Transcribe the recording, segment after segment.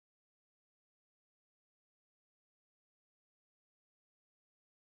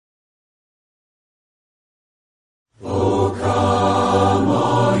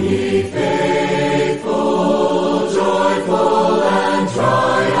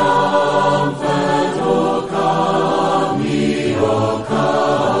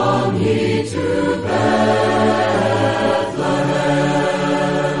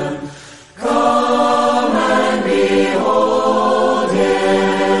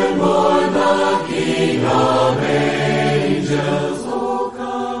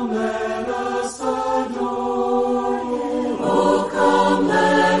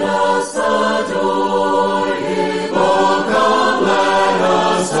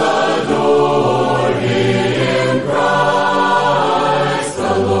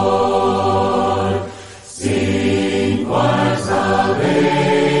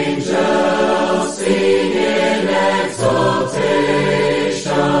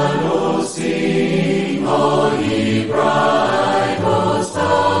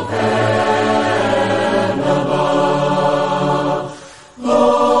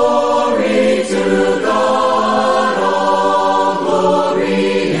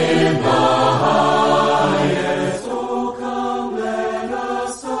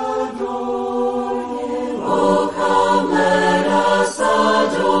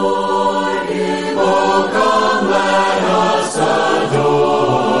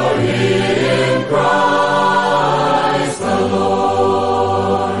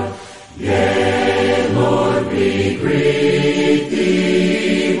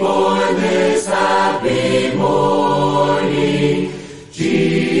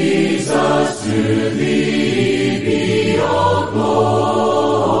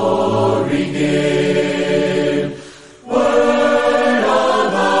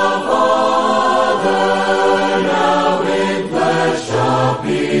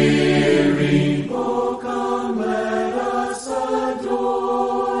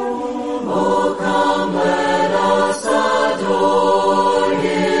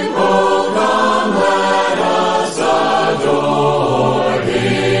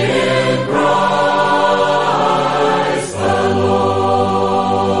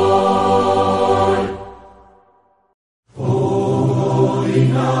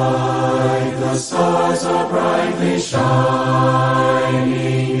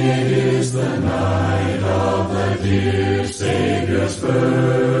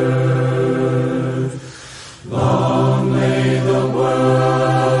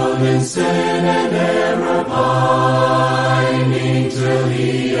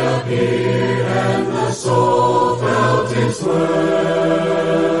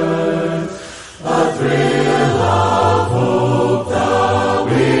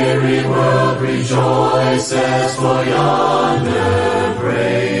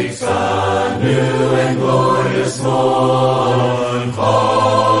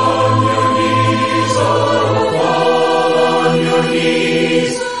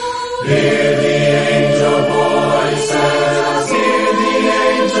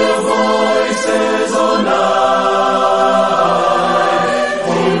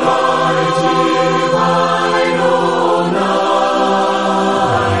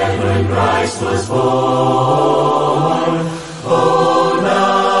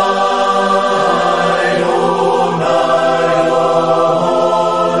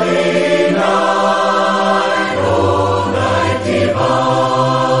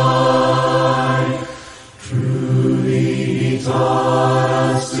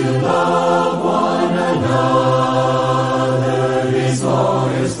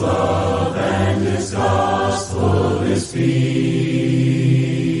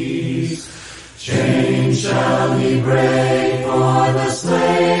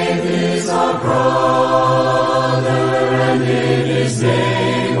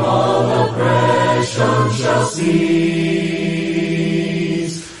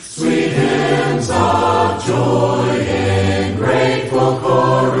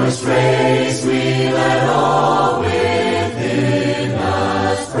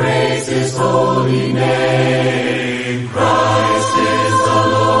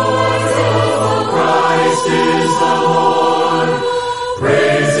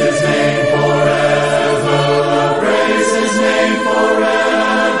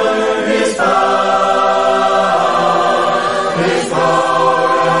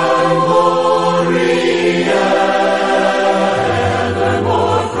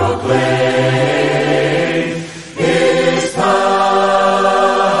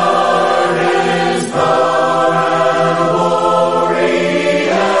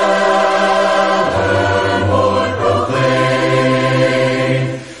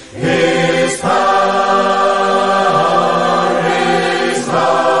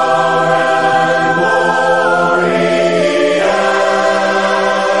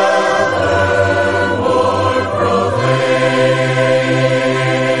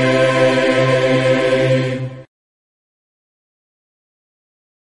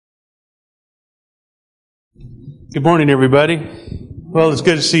Good morning, everybody. Well, it's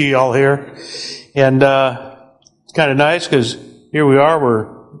good to see you all here. And it's kind of nice because here we are.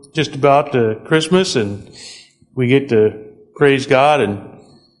 We're just about to Christmas, and we get to praise God and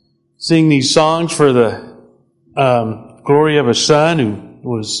sing these songs for the glory of His Son, who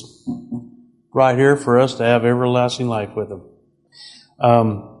was right here for us to have everlasting life with Him.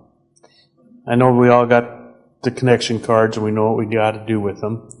 I know we all got the connection cards, and we know what we got to do with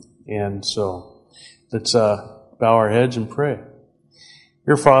them. And so let's bow our heads and pray.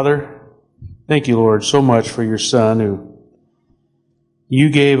 Dear Father, thank you, Lord, so much for your Son who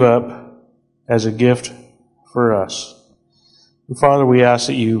you gave up as a gift for us. And Father, we ask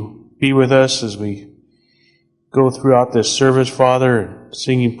that you be with us as we go throughout this service, Father,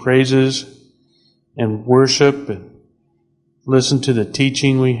 singing praises and worship and listen to the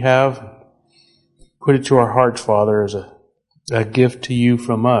teaching we have. Put it to our hearts, Father, as a gift to you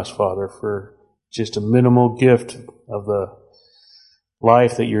from us, Father, for just a minimal gift of the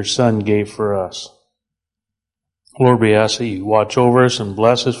life that your Son gave for us. Lord, we ask that you watch over us and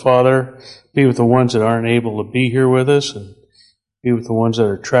bless us, Father. Be with the ones that aren't able to be here with us, and be with the ones that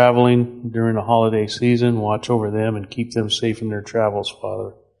are traveling during the holiday season. Watch over them and keep them safe in their travels,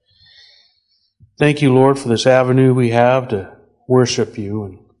 Father. Thank you, Lord, for this avenue we have to worship you.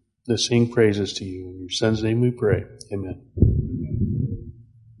 And to sing praises to you. In your Son's name we pray. Amen.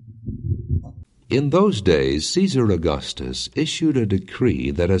 In those days, Caesar Augustus issued a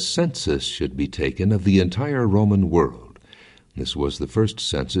decree that a census should be taken of the entire Roman world. This was the first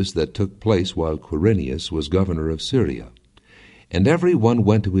census that took place while Quirinius was governor of Syria. And every one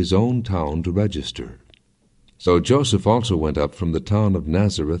went to his own town to register. So Joseph also went up from the town of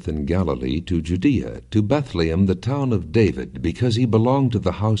Nazareth in Galilee to Judea, to Bethlehem, the town of David, because he belonged to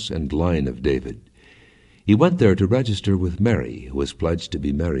the house and line of David. He went there to register with Mary, who was pledged to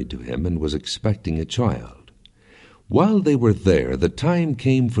be married to him and was expecting a child. While they were there, the time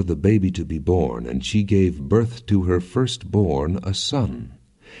came for the baby to be born, and she gave birth to her firstborn, a son.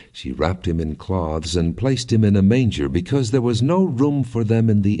 She wrapped him in cloths and placed him in a manger, because there was no room for them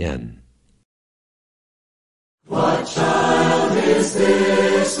in the inn. What child is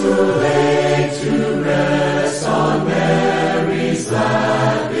this who laid to rest on Mary's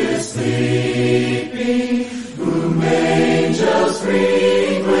lap is sleeping, whom angels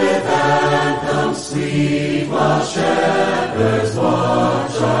ring with anthems sweet, while shepherds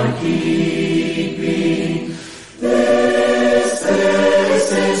watch are keeping? This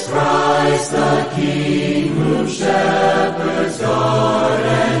is Christ the King, whom shepherds guard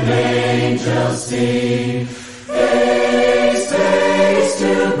and angels sing. Haste, haste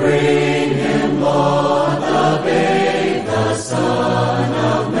to bring him, Lord, the babe, the Son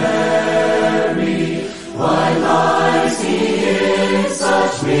of Mary. Why lies he in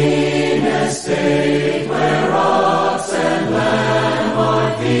such mean estate, where ox and lamb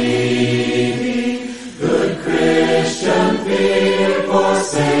are feeding? Good Christian, fear, for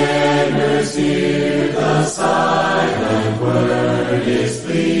sinners hear, the silent word is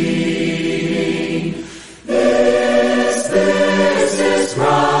pleading. This is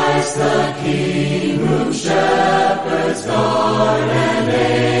Christ the King, whom shepherds guard and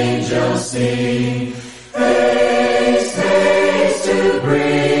angels sing. Haste, haste to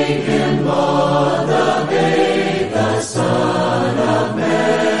bring him, Lord, the babe, the Son of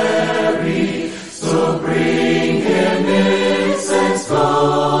Mary. So bring him incense,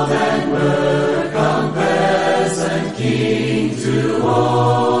 gold, and myrrh, come peasant King to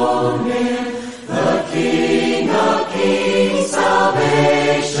own him. The King of Kings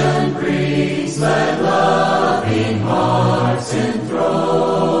salvation brings, let loving hearts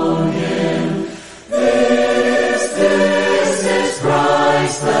enthrone him. This is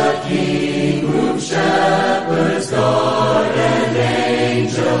Christ the King, whom shepherds guard and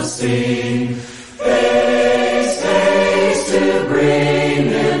angels sing. Haste, haste to bring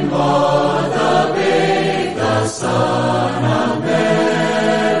him, Lord, the babe, the Son of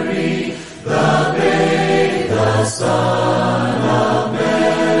Mary, the babe, the Son of Mary.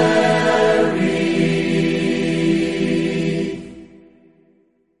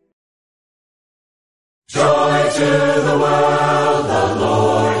 Joy to the world, the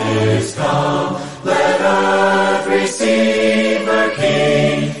Lord is come. Let earth receive her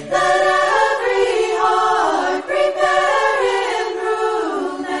King. Let every heart prepare him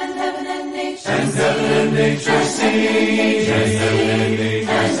room, and heaven and nature sing,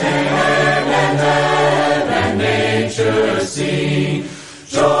 and heaven and nature sing.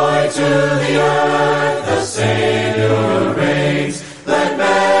 Joy to the earth, the Savior reigns. Let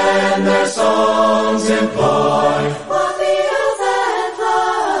men their songs employ. While fields and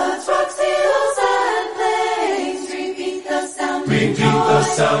floods, rocks, hills and plains repeat the sounding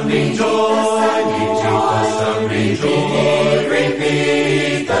joy.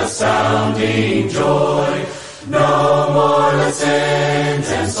 Repeat the sounding joy. No more let sins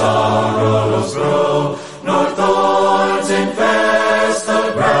and sorrows grow, nor thorns infest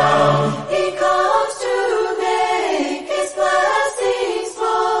the ground. He comes to make his blessings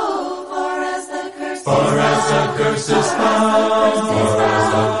flow, for as the curse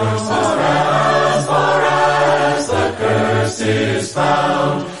is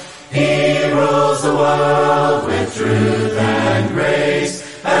found, he rules the world with truth and grace,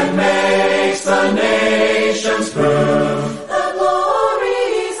 and makes the nations prove the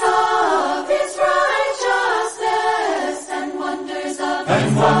glories of his righteousness, and wonders of his love,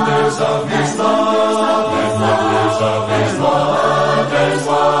 and wonders of his love, and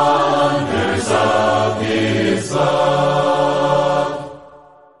wonders of his love.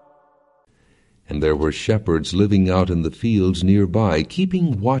 And there were shepherds living out in the fields nearby,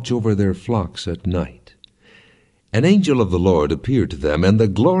 keeping watch over their flocks at night. An angel of the Lord appeared to them, and the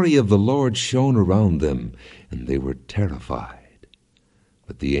glory of the Lord shone around them, and they were terrified.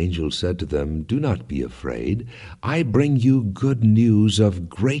 But the angel said to them, "Do not be afraid. I bring you good news of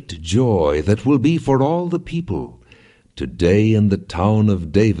great joy that will be for all the people. Today in the town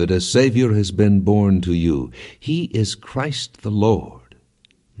of David a Savior has been born to you. He is Christ the Lord.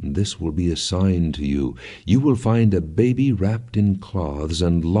 This will be a sign to you. You will find a baby wrapped in cloths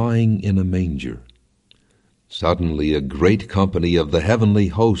and lying in a manger." Suddenly a great company of the heavenly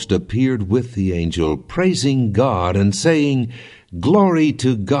host appeared with the angel, praising God and saying, "Glory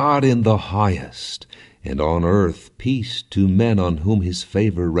to God in the highest, and on earth peace to men on whom his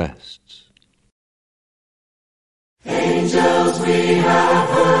favor rests." Angels we have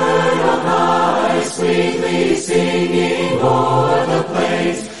heard on high, sweetly singing o'er the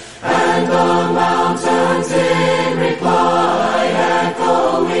plains, and the mountains in reply,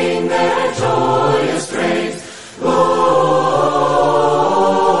 echoing their joyous strains. Gloria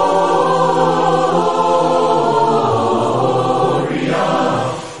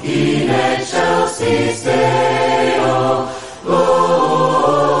in excelsis Deo. Gloria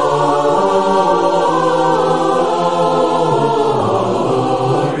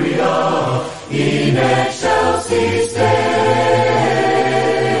in excelsis Deo.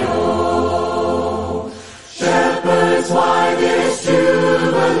 Shepherds, why this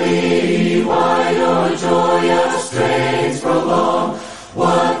jubilee? Why your joyous strains prolong?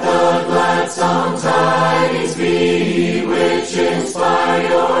 What the gladsome tidings be, which inspire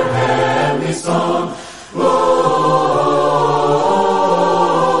your heavenly song?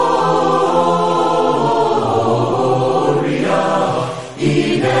 Gloria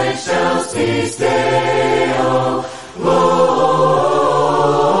in excelsis Deo.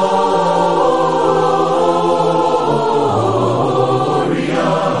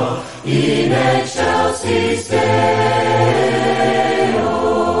 Gloria in excelsis Deo.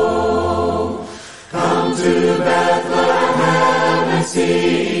 Come to Bethlehem and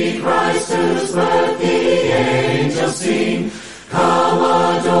see Christ, whose birth the angels sing. Come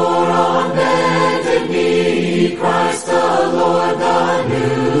adore on bended knee Christ the Lord, the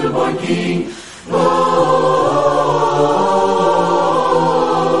newborn King.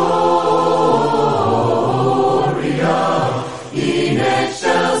 Gloria in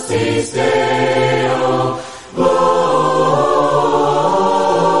excelsis Deo.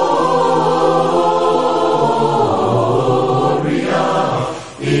 Gloria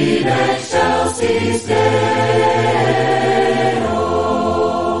in excelsis Deo.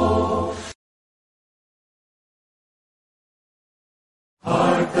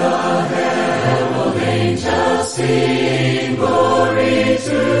 Hark the herald angels sing, glory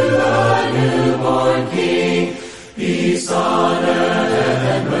to the newborn King. Peace on earth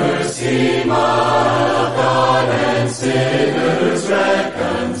and mercy mild, God and sinners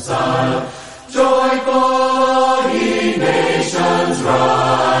reconciled. Joyful ye nations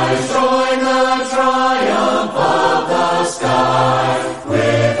rise, join the triumph of the sky.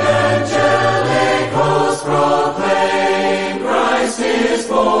 With angelic hosts proclaim, Christ is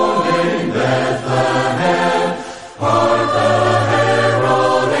born in Bethlehem. Hark the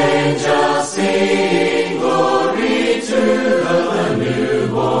herald angels sing, glory to the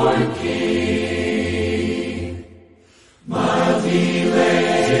newborn King. Mild he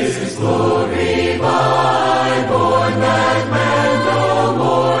lays his glory by, born that man no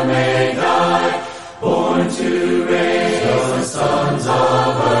more may die. Born to raise the sons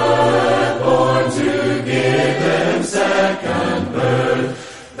of earth, born to give them second birth.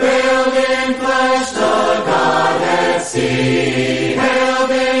 Veiled in flesh the Godhead see,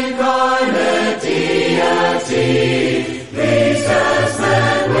 hailed incarnate deity. Pleased as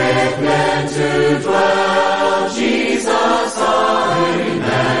men with men to dwell, Jesus our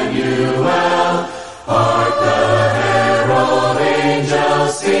Emmanuel. Hark the herald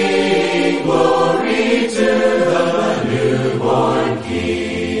angels sing, glory to the newborn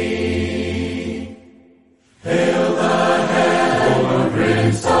King. Hail the heavenly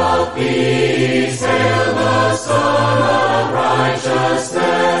Prince of Peace, hail the Son of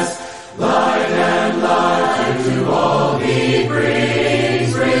Righteousness. Light and life to all he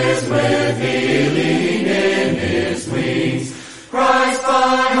brings, raised with healing in his wings. Christ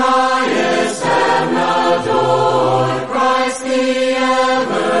by highest heaven adored, Christ the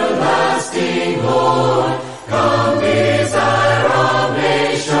everlasting Lord. Come, desire of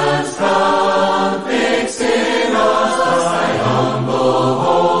nations, come, fix in us thy humble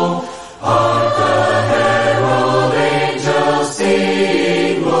home. Hark the herald angels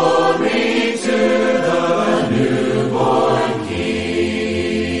sing, glory to the newborn King.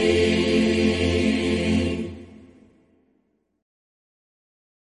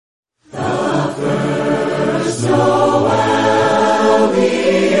 The first Noel, the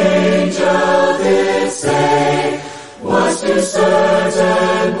angel did say, was to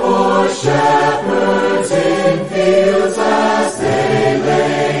certain poor shepherds in fields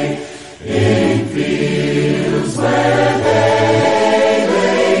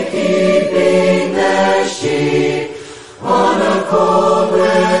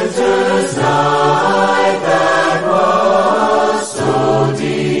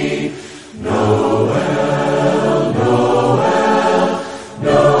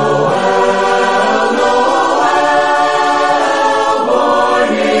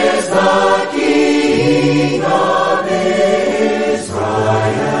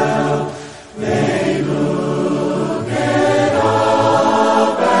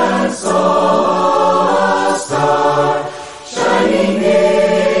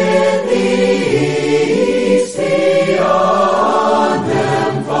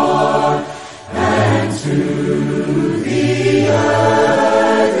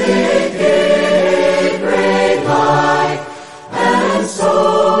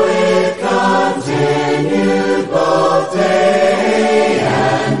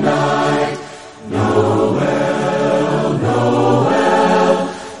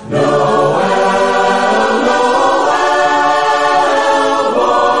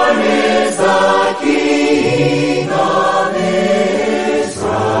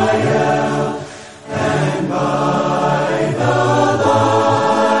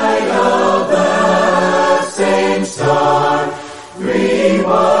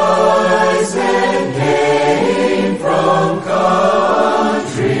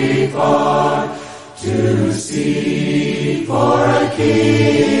far to see, for a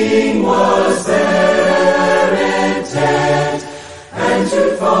king was their intent, and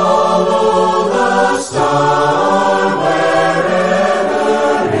to follow the star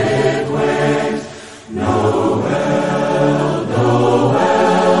wherever it went. Noel, Noel,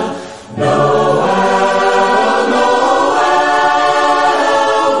 Noel, Noel,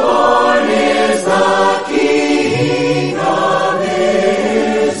 born is the King of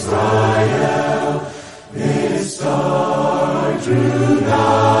Israel. This star drew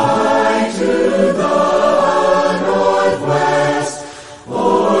nigh to the northwest,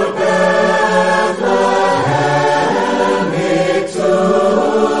 o'er Bethlehem it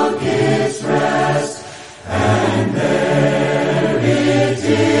took its rest, and there it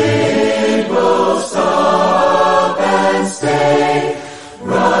did both stop and stay,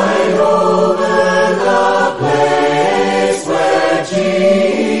 right over the place where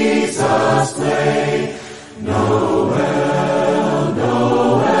Jesus lay. Noel,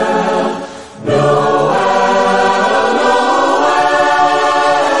 Noel, Noel, Noel,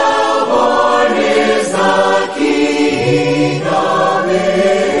 born is the King of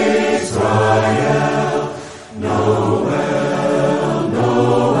Israel. Noel,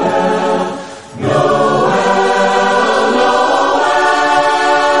 Noel, Noel, Noel,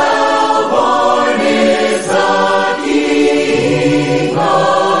 born is the King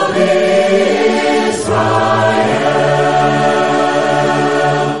of Israel.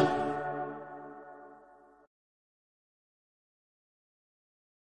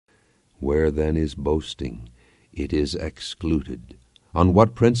 Where then is boasting? It is excluded. On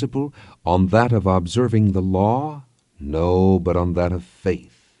what principle? On that of observing the law? No, but on that of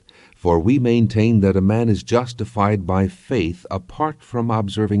faith. For we maintain that a man is justified by faith apart from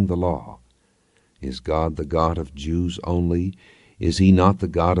observing the law. Is God the God of Jews only? Is he not the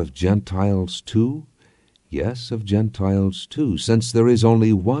God of Gentiles too? Yes, of Gentiles too, since there is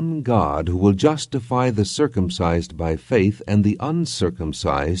only one God who will justify the circumcised by faith and the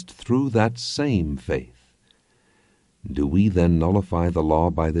uncircumcised through that same faith. Do we then nullify the law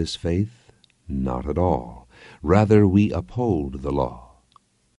by this faith? Not at all. Rather, we uphold the law.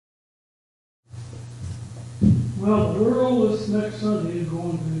 Well, the world this next Sunday is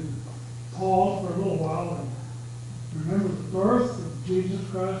going to pause for a little while and remember the birth of Jesus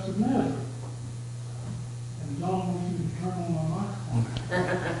Christ of Nazareth. And John wants me to turn on my microphone.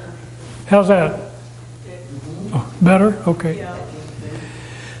 How's that? Oh, better? Okay.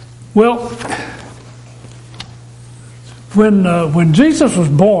 Well, when Jesus was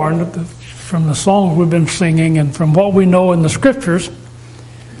born, from the songs we've been singing and from what we know in the Scriptures,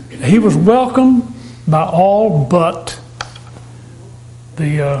 he was welcomed by all but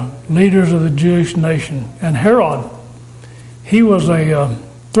the leaders of the Jewish nation. And Herod, he was a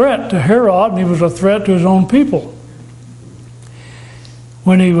threat to Herod, and he was a threat to his own people.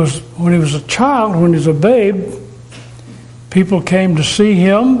 When he was a child, when he was a babe, people came to see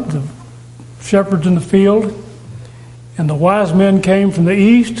him, the shepherds in the field, and the wise men came from the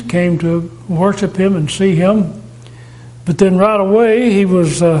east, came to worship him and see him. But then right away he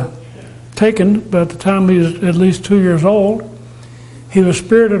was taken. By the time he was at least 2 years old, he was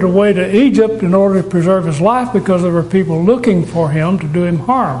spirited away to Egypt in order to preserve his life because there were people looking for him to do him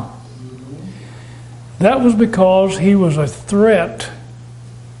harm. That was because he was a threat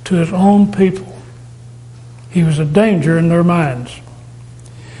to his own people. He was a danger in their minds.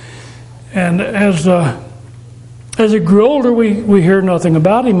 And as he grew older, we hear nothing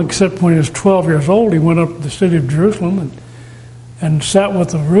about him except when he was 12 years old. He went up to the city of Jerusalem and sat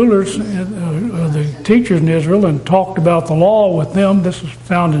with the rulers, the teachers in Israel, and talked about the law with them. This is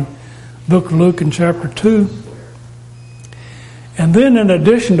found in the book of Luke in chapter 2. And then in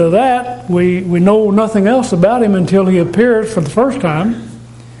addition to that, we know nothing else about him until he appears for the first time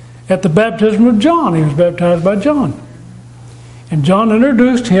at the baptism of John. He was baptized by John. And John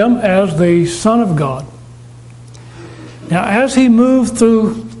introduced him as the Son of God. Now, as he moved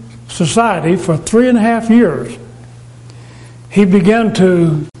through society for 3.5 years, he began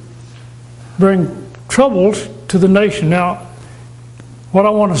to bring troubles to the nation. Now, what I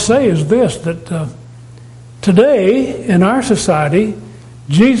want to say is this, that today in our society,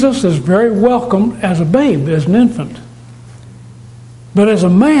 Jesus is very welcome as a babe, as an infant. But as a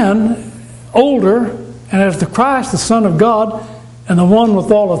man, older, and as the Christ, the Son of God, and the one with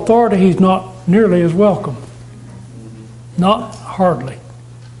all authority, he's not nearly as welcome. Not hardly.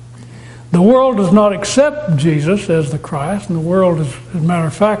 The world does not accept Jesus as the Christ, and the world, as a matter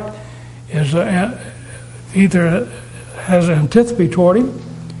of fact, is either has antipathy toward him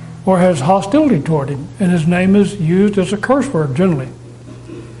or has hostility toward him, and his name is used as a curse word generally.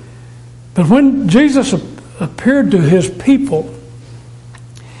 But when Jesus appeared to his people,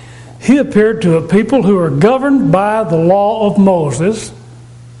 he appeared to a people who were governed by the law of Moses.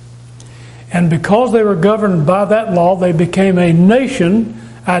 And because they were governed by that law, they became a nation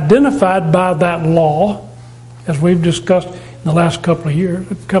identified by that law, as we've discussed in the last couple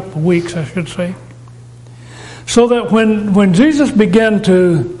of weeks, I should say. So that when Jesus began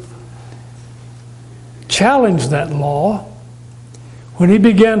to challenge that law, when he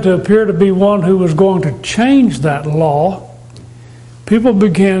began to appear to be one who was going to change that law, people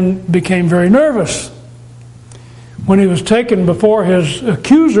became very nervous. When he was taken before his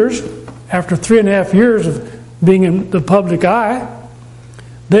accusers, after 3.5 years of being in the public eye,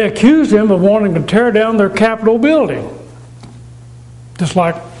 they accused him of wanting to tear down their Capitol building. Just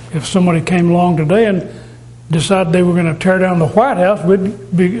like if somebody came along today and decided they were going to tear down the White House,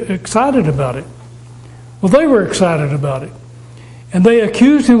 we'd be excited about it. Well, they were excited about it. And they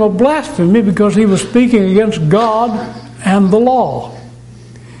accused him of blasphemy because he was speaking against God and the law.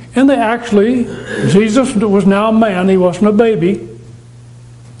 And they actually, Jesus was now a man, he wasn't a baby.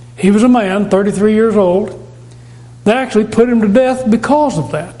 He was a man, 33 years old. They actually put him to death because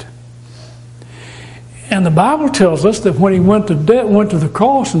of that. And the Bible tells us that when he went to the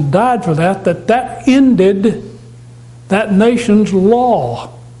cross and died for that ended that nation's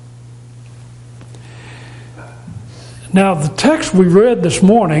law. Now, the text we read this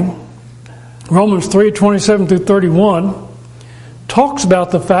morning, Romans 3:27 through 31, talks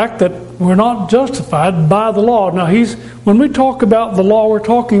about the fact that we're not justified by the law. Now, when we talk about the law, we're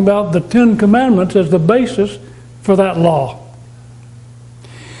talking about the Ten Commandments as the basis for that law.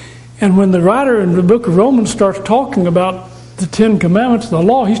 And when the writer in the book of Romans starts talking about the Ten Commandments, the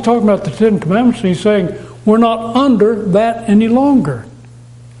law, he's talking about the Ten Commandments, and he's saying we're not under that any longer.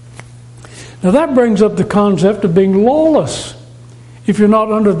 Now that brings up the concept of being lawless. If you're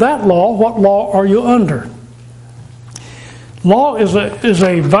not under that law, what law are you under? Law is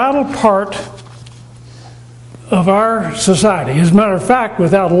a vital part of our society. As a matter of fact,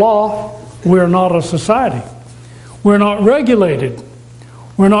 without law, we're not a society. We're not regulated.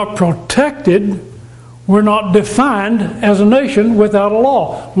 We're not protected. We're not defined as a nation without a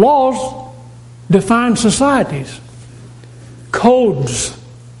law. Laws define societies, codes,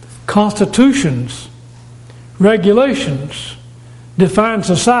 constitutions, regulations define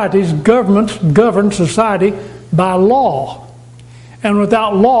societies. Governments govern society by law. And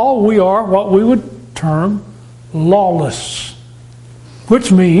without law, we are what we would term lawless,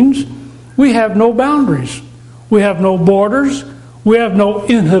 which means we have no boundaries. We have no borders. We have no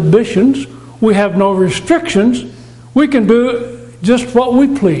inhibitions. We have no restrictions. We can do just what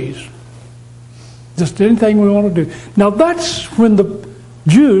we please. Just anything we want to do. Now that's when the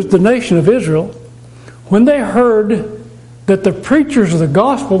Jews, the nation of Israel, when they heard that the preachers of the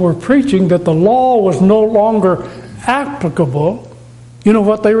gospel were preaching that the law was no longer applicable, you know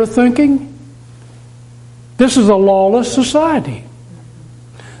what they were thinking? This is a lawless society.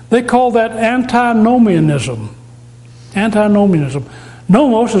 They call that antinomianism. Antinomianism.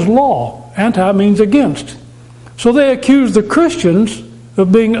 Nomos is law. Anti means against. So they accused the Christians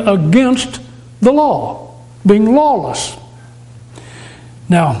of being against the law, being lawless.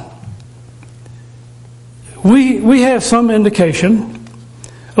 Now, we have some indication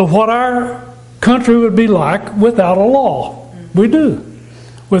of what our country would be like without a law. We do.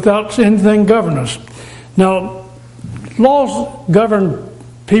 Without anything governing us. Now, laws govern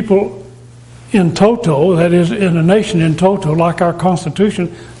people in toto, that is, in a nation in toto, like our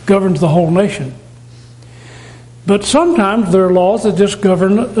Constitution governs the whole nation. But sometimes there are laws that just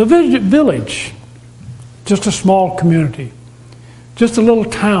govern a village, just a small community, just a little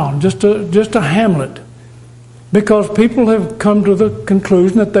town, just a hamlet. Because people have come to the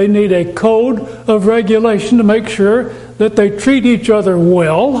conclusion that they need a code of regulation to make sure that they treat each other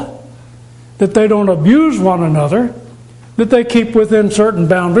well, that they don't abuse one another, that they keep within certain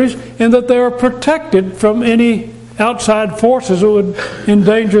boundaries, and that they are protected from any outside forces that would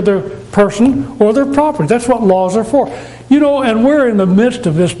endanger their person or their property. That's what laws are for. You know, and we're in the midst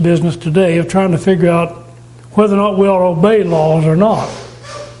of this business today of trying to figure out whether or not we'll obey laws or not.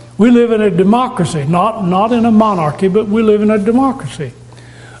 We live in a democracy, not in a monarchy, but we live in a democracy.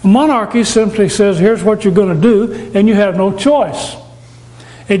 A monarchy simply says, here's what you're going to do, and you have no choice.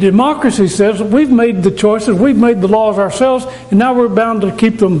 A democracy says, we've made the choices, we've made the laws ourselves, and now we're bound to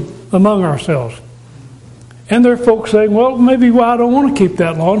keep them among ourselves. And there are folks saying, well, maybe I don't want to keep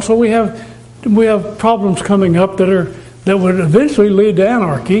that law, and so we have problems coming up that would eventually lead to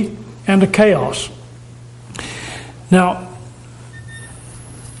anarchy and to chaos. Now,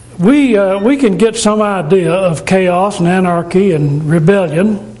 we can get some idea of chaos and anarchy and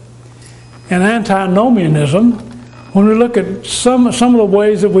rebellion and antinomianism when we look at some of the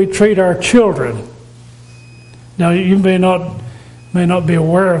ways that we treat our children. Now, you may not be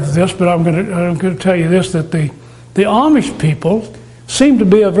aware of this, but I'm going to tell you this, that the Amish people seem to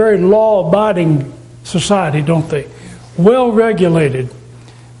be a very law-abiding society, don't they? Well-regulated.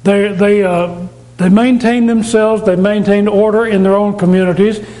 They maintain themselves. They maintain order in their own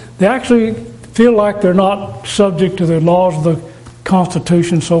communities. They actually feel like they're not subject to the laws of the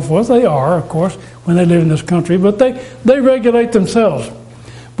Constitution and so forth. They are, of course, when they live in this country, but they regulate themselves.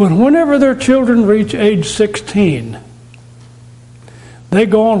 But whenever their children reach age 16, they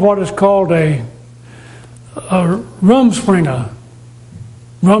go on what is called a Rumspringa.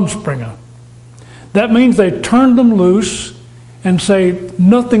 That means they turn them loose and say,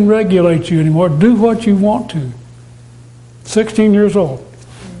 nothing regulates you anymore. Do what you want to. 16 years old.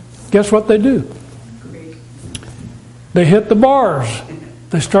 Guess what they do? They hit the bars.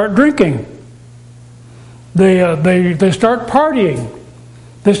 They start drinking. They start partying.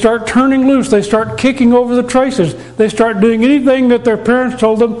 They start turning loose. They start kicking over the traces. They start doing anything that their parents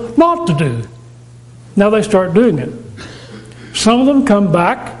told them not to do. Now they start doing it. Some of them come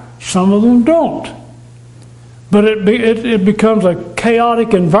back. Some of them don't. But it becomes a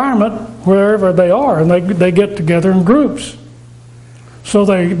chaotic environment wherever they are, and they get together in groups. So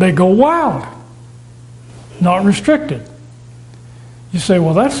they go wild, not restricted. You say,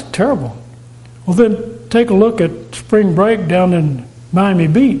 well, that's terrible. Well, then take a look at spring break down in Miami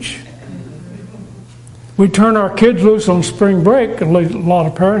Beach. We turn our kids loose on spring break, at least a lot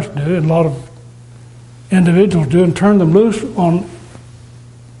of parents do, and a lot of individuals do, and turn them loose on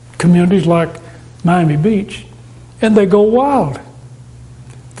communities like Miami Beach, and they go wild.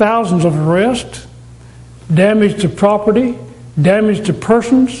 Thousands of arrests, damage to property, damage to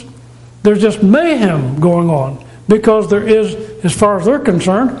persons. There's just mayhem going on because there is, as far as they're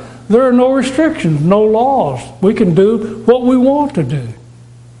concerned, there are no restrictions, no laws. We can do what we want to do.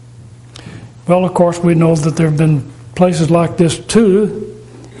 Well, of course, we know that there have been places like this too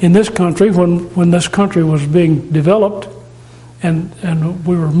in this country when this country was being developed and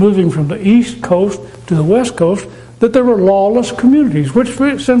we were moving from the East Coast to the West Coast, that there were lawless communities, which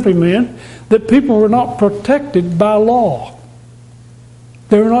simply meant that people were not protected by law.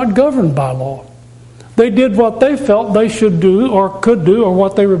 They were not governed by law. They did what they felt they should do or could do or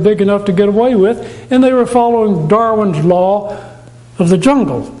what they were big enough to get away with, and they were following Darwin's law of the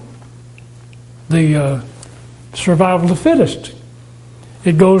jungle, the survival of the fittest.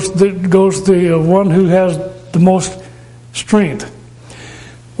 It goes the one who has the most strength.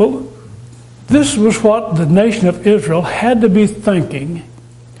 Well, this was what the nation of Israel had to be thinking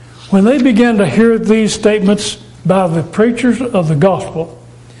when they began to hear these statements by the preachers of the gospel,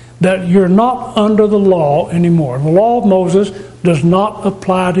 that you're not under the law anymore. The law of Moses does not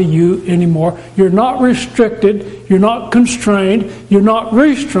apply to you anymore. You're not restricted. You're not constrained. You're not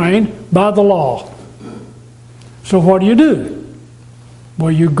restrained by the law. So what do?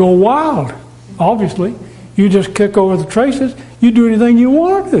 Well, you go wild, obviously. You just kick over the traces. You do anything you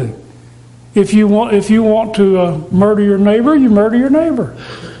want to. If you want to murder your neighbor, you murder your neighbor.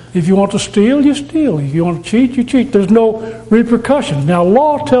 If you want to steal, you steal. If you want to cheat, you cheat. There's no repercussions. Now,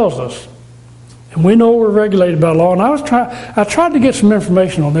 law tells us, and we know we're regulated by law, and I tried to get some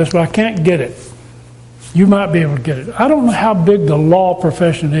information on this, but I can't get it. You might be able to get it. I don't know how big the law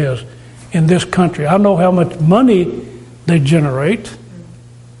profession is in this country. I know how much money they generate.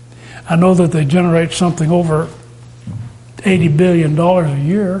 I know that they generate something over $80 billion a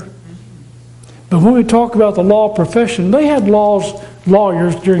year. But when we talk about the law profession, they had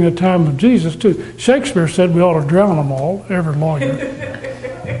lawyers during the time of Jesus too. Shakespeare said we ought to drown them all, every lawyer.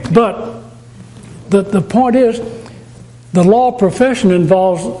 But the point is, the law profession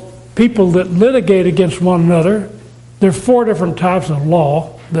involves people that litigate against one another. There are 4 different types of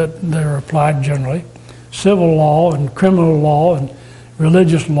law that are applied generally: civil law and criminal law and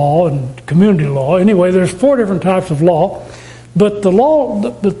religious law and community law. Anyway, there's 4 different types of law. But the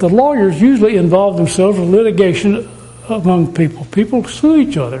lawyers usually involve themselves in litigation among people. People sue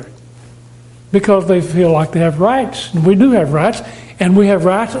each other because they feel like they have rights. And we do have rights, and we have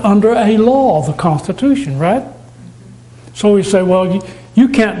rights under a law, the Constitution, right? So we say, well, you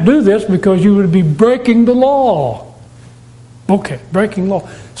can't do this because you would be breaking the law. Okay, breaking law.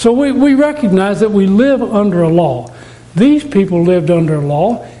 So we recognize that we live under a law. These people lived under a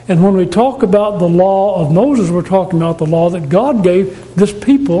law, and when we talk about the law of Moses, we're talking about the law that God gave this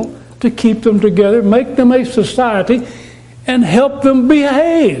people to keep them together, make them a society, and help them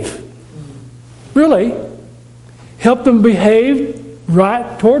behave. Really, help them behave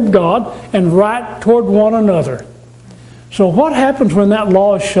right toward God and right toward one another. So what happens when that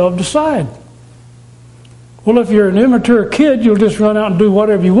law is shoved aside? Well, if you're an immature kid, you'll just run out and do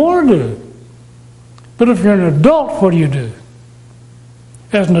whatever you want to do. But if you're an adult, what do you do?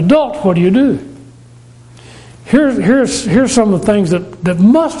 As an adult, what do you do? Here's some of the things that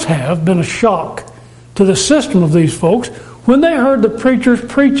must have been a shock to the system of these folks when they heard the preachers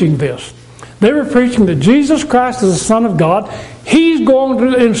preaching this. They were preaching that Jesus Christ is the Son of God. He's going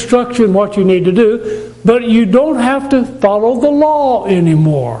to instruct you in what you need to do, but you don't have to follow the law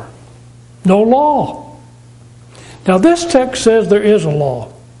anymore. No law. Now this text says there is a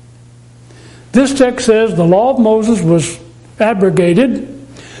law. This text says the law of Moses was abrogated,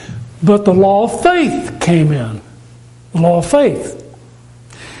 but the law of faith came in. The law of faith.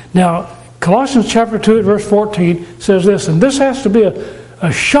 Now, Colossians chapter 2 at verse 14 says this, and this has to be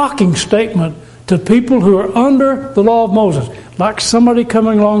a shocking statement to people who are under the law of Moses. Like somebody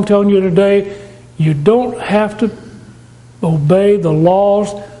coming along telling you today, you don't have to obey the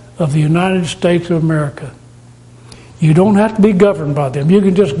laws of the United States of America. You don't have to be governed by them. You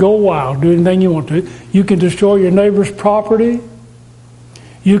can just go wild, do anything you want to. You can destroy your neighbor's property.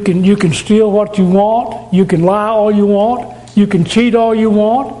 You can steal what you want. You can lie all you want. You can cheat all you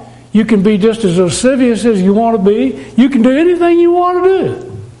want. You can be just as lascivious as you want to be. You can do anything you want to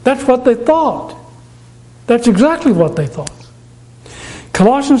do. That's what they thought. That's exactly what they thought.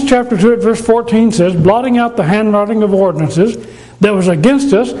 Colossians chapter 2 at verse 14 says, blotting out the handwriting of ordinances that was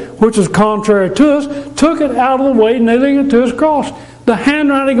against us, which is contrary to us, took it out of the way, nailing it to his cross. The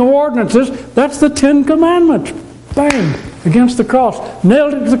handwriting of ordinances, that's the 10 Commandments. Bang, against the cross.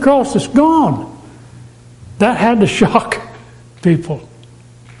 Nailed it to the cross. It's gone. That had to shock people.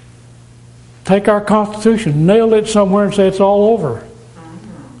 Take our Constitution, nail it somewhere and say it's all over.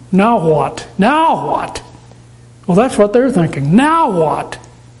 Now what? Now what? Well, that's what they're thinking. Now what?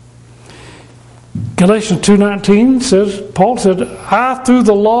 Galatians 2:19 says, Paul said, I through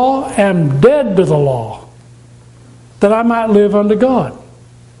the law am dead to the law, that I might live unto God.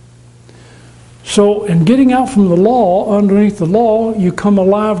 So in getting out from the law, underneath the law, you come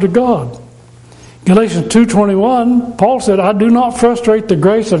alive to God. Galatians 2:21, Paul said, I do not frustrate the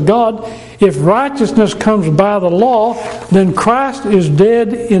grace of God. If righteousness comes by the law, then Christ is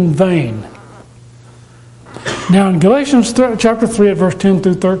dead in vain. Now in Galatians chapter 3 at verse 10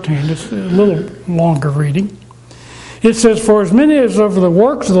 through 13, it's a little longer reading. It says, for as many as of the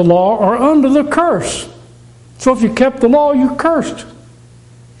works of the law are under the curse. So if you kept the law, you're cursed.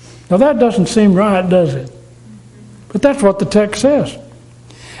 Now that doesn't seem right, does it? But that's what the text says.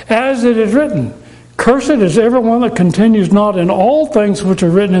 As it is written, cursed is everyone that continues not in all things which are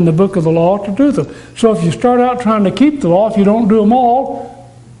written in the book of the law to do them. So if you start out trying to keep the law, if you don't do them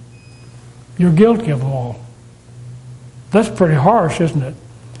all, you're guilty of them all. That's pretty harsh, isn't it?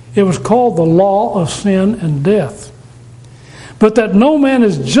 It was called the law of sin and death. But that no man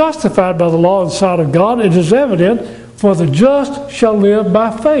is justified by the law in the sight of God, it is evident, for the just shall live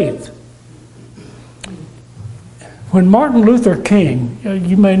by faith. When Martin Luther King,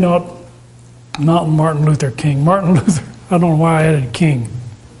 you may not Martin Luther King, Martin Luther, I don't know why I added King.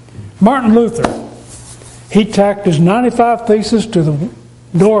 Martin Luther, he tacked his 95 Theses to the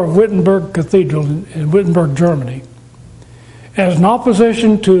door of Wittenberg Cathedral in Wittenberg, Germany, as an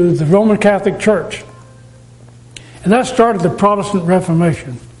opposition to the Roman Catholic Church. And that started the Protestant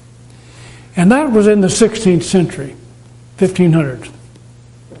Reformation. And that was in the 16th century, 1500s.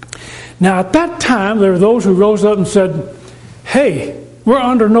 Now at that time, there were those who rose up and said, hey, we're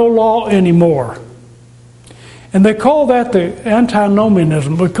under no law anymore. And they called that the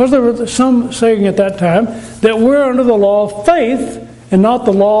antinomianism, because there were some saying at that time that we're under the law of faith and not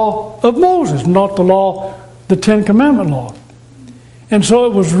the law of Moses, not the law, the 10 Commandment law. And so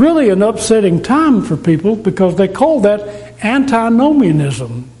it was really an upsetting time for people because they called that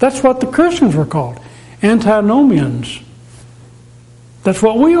antinomianism. That's what the Christians were called, antinomians. That's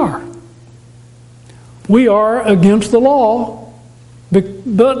what we are. We are against the law,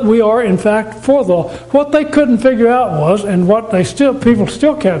 but we are in fact for the law. What they couldn't figure out was, and what people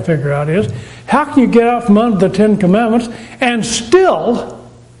still can't figure out is, how can you get out from under the 10 Commandments and still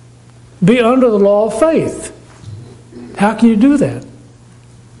be under the law of faith? How can you do that?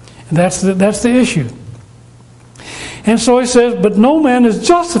 And that's the issue. And so he says, but no man is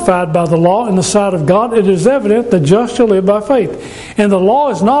justified by the law in the sight of God. It is evident the just shall live by faith. And the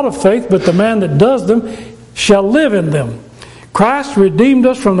law is not of faith, but the man that does them shall live in them. Christ redeemed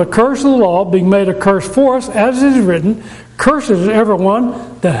us from the curse of the law, being made a curse for us, as it is written, cursed is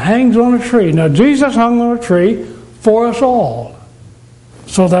everyone that hangs on a tree. Now Jesus hung on a tree for us all.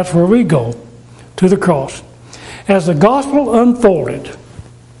 So that's where we go, to the cross. As the gospel unfolded,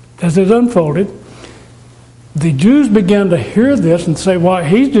 the Jews began to hear this and say, well,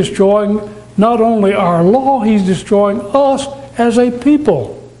 he's destroying not only our law, he's destroying us as a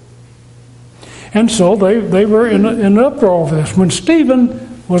people. And so they were in an uproar over this. When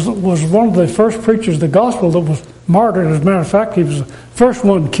Stephen was one of the first preachers of the gospel that was martyred, as a matter of fact, he was the first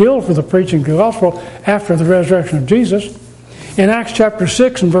one killed for the preaching of the gospel after the resurrection of Jesus. In Acts chapter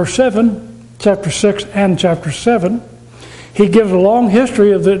 6 and verse 7, chapter 6 and chapter 7, he gives a long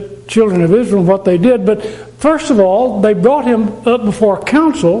history of the children of Israel and what they did. But first of all, they brought him up before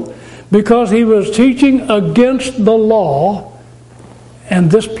council because he was teaching against the law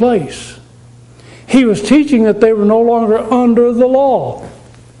and this place. He was teaching that they were no longer under the law.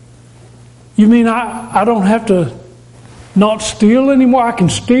 You mean I don't have to not steal anymore? I can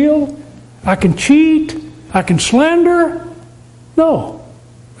steal? I can cheat? I can slander? No.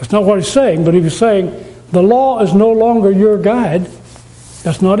 That's not what he's saying, but he was saying the law is no longer your guide.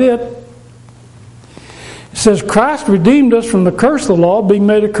 That's not it. It says Christ redeemed us from the curse of the law, being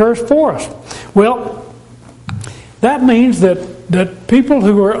made a curse for us. Well, that means that people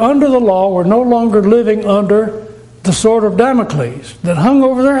who were under the law were no longer living under the sword of Damocles that hung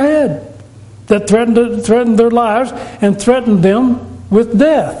over their head, that threatened their lives and threatened them with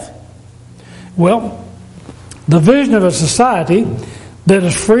death. Well, the vision of a society that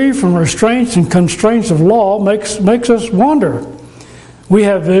is free from restraints and constraints of law makes us wonder. We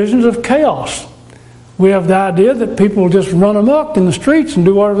have visions of chaos. We have the idea that people will just run amok in the streets and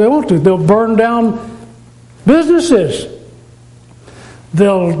do whatever they want to. They'll burn down businesses.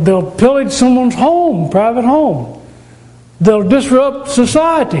 They'll pillage someone's home, private home. They'll disrupt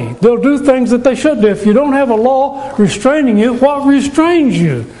society. They'll do things that they shouldn't do. If you don't have a law restraining you, what restrains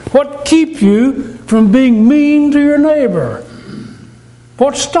you? What keeps you from being mean to your neighbor?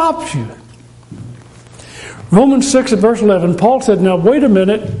 What stops you? Romans 6 at verse 11, Paul said, now wait a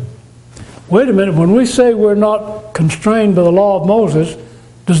minute. When we say we're not constrained by the law of Moses,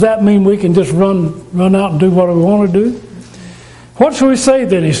 does that mean we can just run out and do what we want to do? What shall we say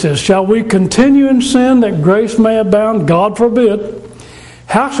then, he says? Shall we continue in sin that grace may abound? God forbid.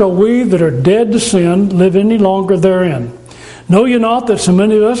 How shall we that are dead to sin live any longer therein? Know ye not that so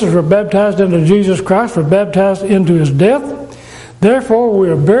many of us as were baptized into Jesus Christ were baptized into his death? Therefore we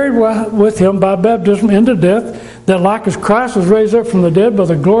are buried with him by baptism into death, that like as Christ was raised up from the dead by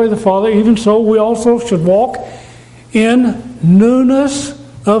the glory of the Father, even so we also should walk in newness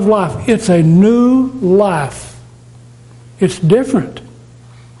of life. It's a new life. It's different.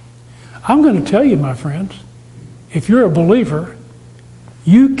 I'm going to tell you, my friends, if you're a believer,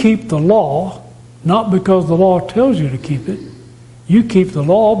 you keep the law not because the law tells you to keep it. You keep the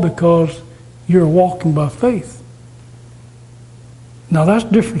law because you're walking by faith. Now that's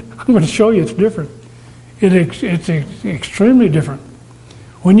different. I'm going to show you it's different. It's extremely different.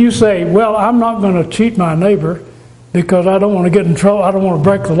 When you say, well, I'm not going to cheat my neighbor because I don't want to get in trouble, I don't want to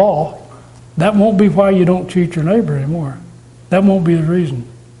break the law, that won't be why you don't cheat your neighbor anymore. That won't be the reason.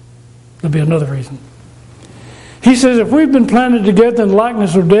 There'll be another reason. He says, if we've been planted together in the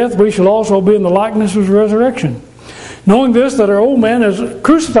likeness of death, we shall also be in the likeness of resurrection. Knowing this, that our old man is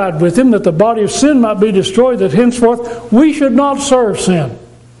crucified with him, that the body of sin might be destroyed, that henceforth we should not serve sin.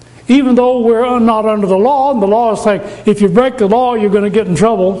 Even though we're not under the law, and the law is saying, if you break the law, you're going to get in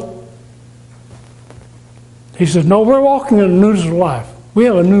trouble. He says, no, we're walking in a newness of life. We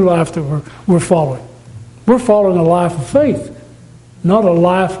have a new life that we're following. We're following a life of faith, not a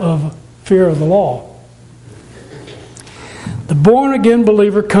life of fear of the law. The born-again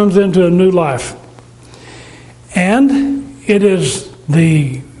believer comes into a new life. And it is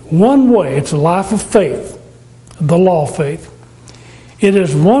the one way, it's a life of faith, the law of faith. It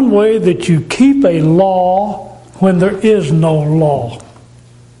is one way that you keep a law when there is no law.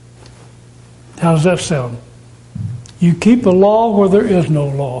 How does that sound? You keep a law where there is no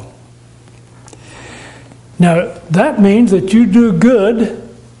law. Now, that means that you do good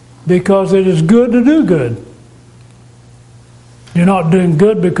because it is good to do good. You're not doing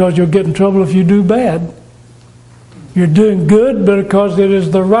good because you'll get in trouble if you do bad. You're doing good because it is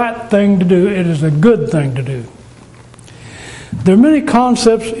the right thing to do. It is a good thing to do. There are many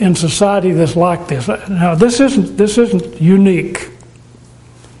concepts in society that's like this. Now, this isn't unique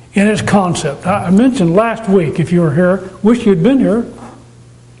in its concept. I mentioned last week, if you were here, wish you'd been here.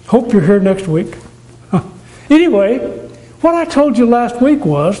 Hope you're here next week. Anyway, what I told you last week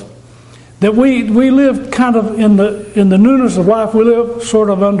was that we live kind of in the newness of life. We live sort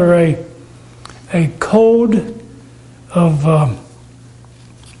of under a code of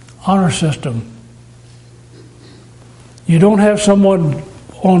honor system. You don't have someone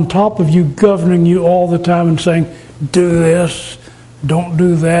on top of you governing you all the time and saying, do this, don't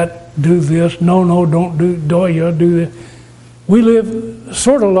do that, do this, no, don't do this. we live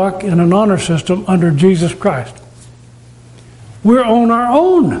sort of like in an honor system under Jesus Christ. We're on our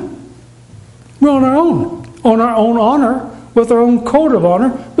own. We're on our own honor, with our own code of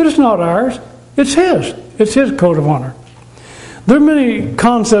honor, but it's not ours. It's His. It's His code of honor. There are many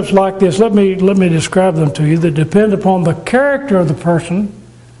concepts like this. Let me describe them to you that depend upon the character of the person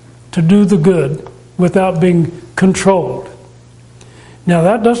to do the good without being controlled. Now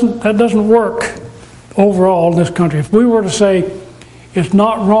that doesn't work overall in this country. If we were to say it's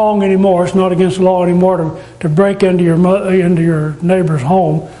not wrong anymore, it's not against the law anymore to break into your neighbor's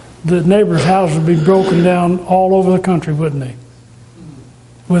home, the neighbor's houses would be broken down all over the country, wouldn't they?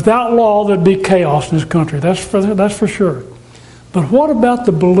 Without law, there'd be chaos in this country. That's for sure. But what about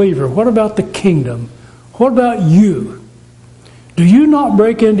the believer? What about the kingdom? What about you? Do you not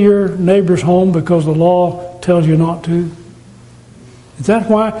break into your neighbor's home because the law tells you not to? Is that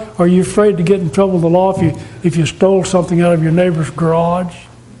why? Are you afraid to get in trouble with the law if you stole something out of your neighbor's garage?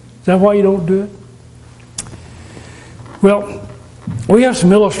 Is that why you don't do it? Well, we have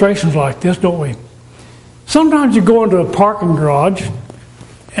some illustrations like this, don't we? Sometimes you go into a parking garage,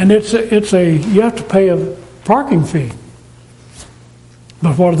 and you have to pay a parking fee.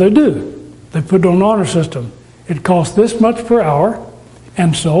 But what do? They put it on an honor system. It costs this much per hour,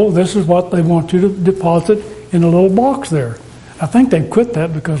 and so this is what they want you to deposit in a little box there. I think they've quit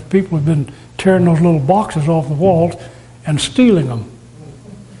that because people have been tearing those little boxes off the walls and stealing them.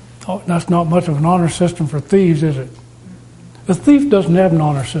 Oh, that's not much of an honor system for thieves, is it? A thief doesn't have an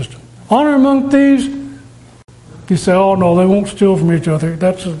honor system. Honor among thieves, you say, oh no, they won't steal from each other.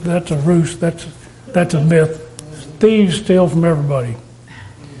 That's a ruse. That's a myth. Thieves steal from everybody.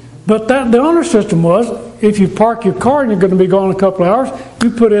 But the honor system was, if you park your car and you're going to be gone a couple of hours,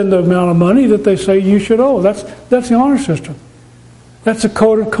 you put in the amount of money that they say you should owe. That's the honor system. That's a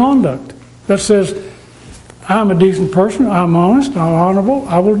code of conduct that says, I'm a decent person, I'm honest, I'm honorable,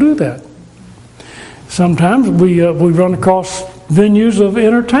 I will do that. Sometimes we run across venues of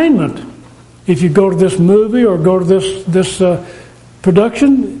entertainment. If you go to this movie or go to this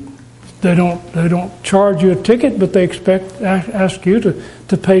production, they don't charge you a ticket, but they ask you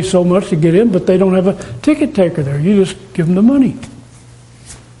to pay so much to get in, but they don't have a ticket taker there. You just give them the money.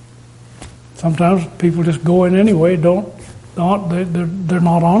 Sometimes people just go in anyway. They're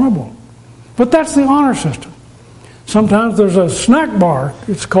not honorable. But that's the honor system. Sometimes there's a snack bar.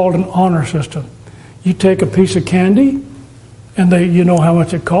 It's called an honor system. You take a piece of candy, and you know how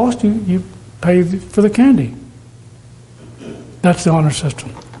much it costs. You pay for the candy. That's the honor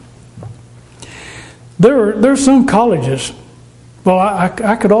system. There's some colleges. Well,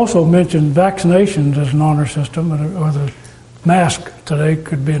 I could also mention vaccinations as an honor system, or the mask today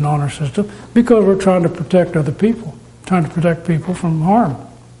could be an honor system, because we're trying to protect other people, trying to protect people from harm.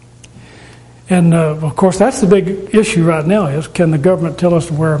 And of course, that's the big issue right now: is can the government tell us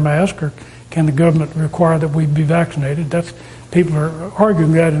to wear a mask, or can the government require that we be vaccinated? People are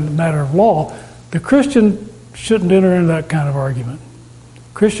arguing that in the matter of law. The Christian shouldn't enter into that kind of argument.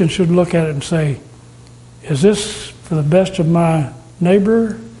 Christians should look at it and say, is this for the best of my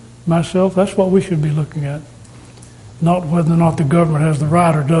neighbor, myself? That's what we should be looking at. Not whether or not the government has the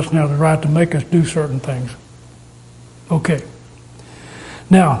right or doesn't have the right to make us do certain things. Okay.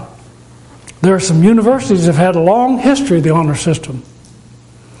 Now, there are some universities that have had a long history of the honor system,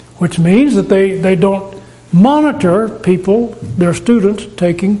 which means that they don't monitor people, their students,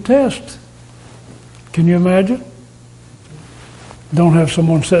 taking tests. Can you imagine? Don't have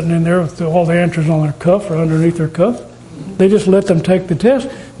someone sitting in there with all the answers on their cuff or underneath their cuff. They just let them take the test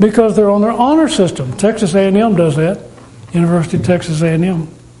because they're on their honor system. Texas A&M does that. University of Texas A&M.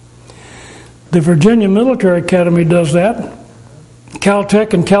 The Virginia Military Academy does that.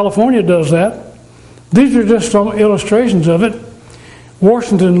 Caltech in California does that. These are just some illustrations of it.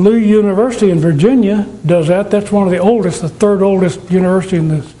 Washington Lee University in Virginia does that. That's one of the oldest, the third oldest university in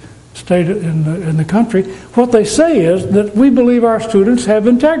the state, in the country. What they say is that we believe our students have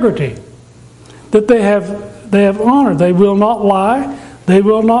integrity, that they have honor. They will not lie. They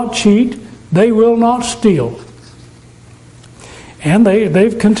will not cheat. They will not steal. And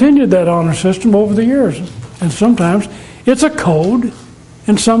they've continued that honor system over the years. And sometimes it's a code,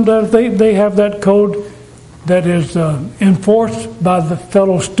 and sometimes they have that code that is enforced by the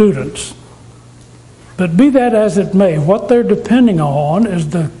fellow students. But be that as it may, what they're depending on is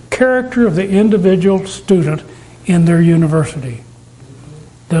the character of the individual student in their university.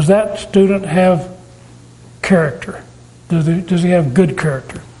 Does that student have character? Does he have good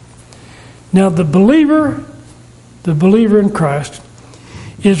character? Now, the believer in Christ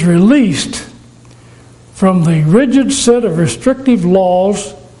is released from the rigid set of restrictive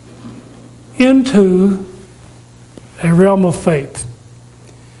laws into a realm of faith.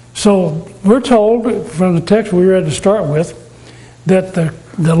 So we're told from the text we read to start with that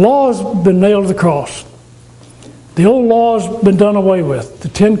the law has been nailed to the cross. The old law has been done away with, the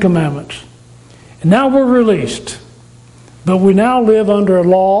 10 Commandments. And now we're released. But we now live under a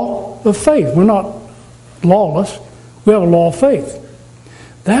law of faith. We're not lawless. We have a law of faith.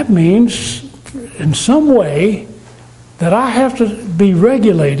 That means in some way that I have to be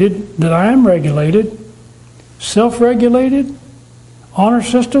regulated, that I am regulated, self-regulated, honor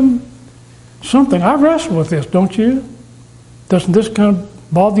system, something. I wrestle with this, don't you? Doesn't this kind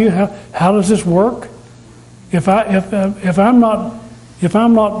of bother you? How does this work? If I'm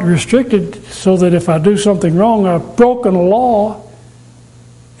not restricted so that if I do something wrong, I've broken a law.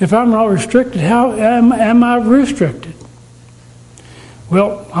 If I'm not restricted, how am I restricted?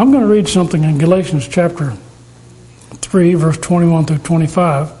 Well, I'm going to read something in Galatians chapter 3, verse 21 through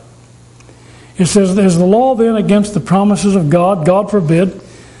 25. It says, "Is the law then against the promises of God? God forbid.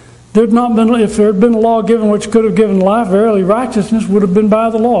 If there had been a law given which could have given life, verily righteousness would have been by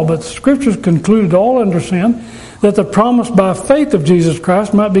the law. But the Scriptures concluded all understand that the promise by faith of Jesus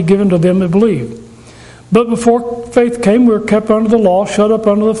Christ might be given to them that believe. But before faith came, we were kept under the law, shut up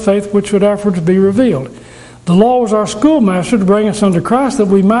under the faith which would afterwards be revealed. The law was our schoolmaster to bring us under Christ, that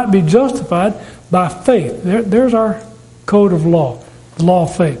we might be justified by faith." There's our code of law, the law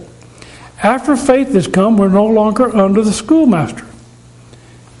of faith. After faith has come, we're no longer under the schoolmaster.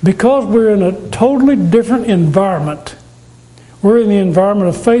 Because we're in a totally different environment. We're in the environment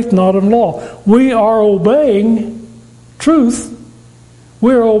of faith, not in law. We are obeying truth.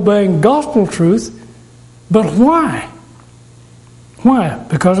 We're obeying gospel truth. But why? Why?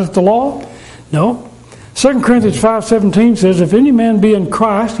 Because it's the law? No. 2 Corinthians 5:17 says, "If any man be in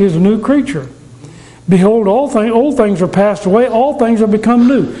Christ, he is a new creature. Behold, old things are passed away, all things are become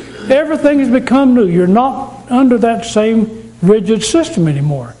new." Everything has become new. You're not under that same rigid system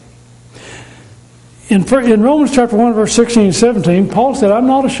anymore. In Romans chapter 1, verse 16 and 17, Paul said, "I'm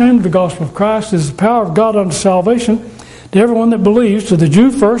not ashamed of the gospel of Christ. It is the power of God unto salvation to everyone that believes, to the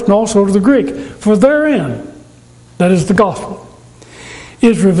Jew first and also to the Greek. For therein," that is the gospel,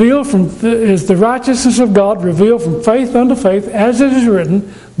 "is the righteousness of God revealed from faith unto faith, as it is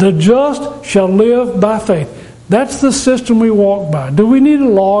written, the just shall live by faith." That's the system we walk by. Do we need a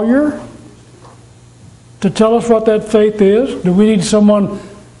lawyer to tell us what that faith is? Do we need someone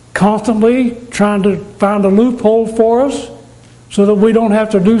constantly trying to find a loophole for us so that we don't have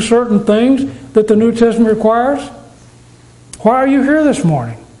to do certain things that the New Testament requires? Why are you here this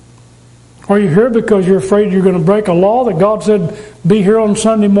morning? Are you here because you're afraid you're going to break a law that God said be here on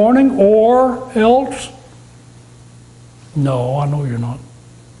Sunday morning or else? No, I know you're not.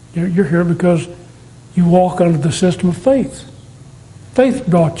 You're here because you walk under the system of faith. Faith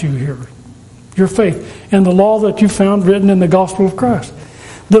brought you here. Your faith and the law that you found written in the gospel of Christ.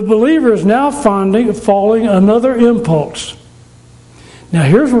 The believer is now following another impulse. Now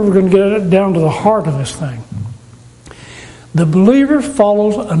here's where we're going to get it down to the heart of this thing. The believer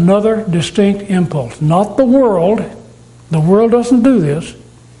follows another distinct impulse. Not the world. The world doesn't do this,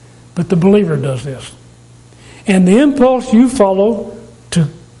 but the believer does this. And the impulse you follow to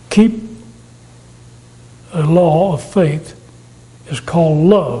keep a law of faith is called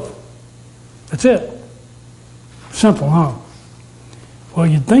love. That's it. Simple, huh? Well,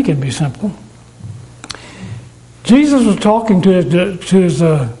 you'd think it'd be simple. Jesus was talking to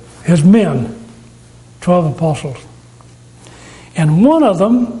his men, 12 apostles. And one of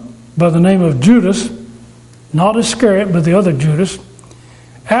them, by the name of Judas, not Iscariot, but the other Judas,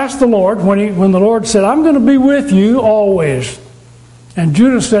 asked the Lord, when the Lord said, "I'm going to be with you always." And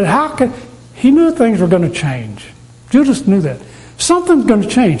Judas said, he knew things were going to change. Judas knew that. Something's going to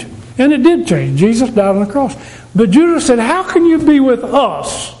change. And it did change. Jesus died on the cross. But Judas said, "How can you be with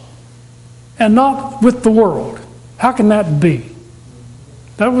us and not with the world? How can that be?"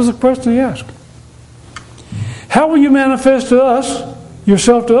 That was the question he asked. "How will you manifest to us,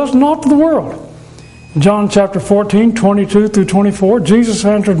 yourself to us, not to the world?" John chapter 14, 22 through 24, Jesus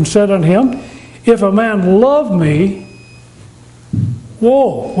answered and said unto him, "If a man love me,"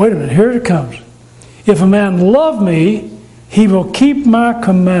 whoa, wait a minute, here it comes. "If a man love me, he will keep my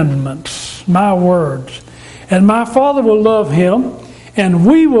commandments," my words. "And my Father will love him, and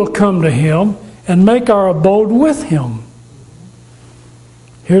we will come to him and make our abode with him."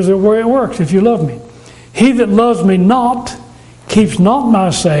 Here's the way it works if you love me. "He that loves me not keeps not my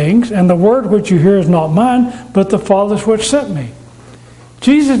sayings, and the word which you hear is not mine, but the Father's which sent me."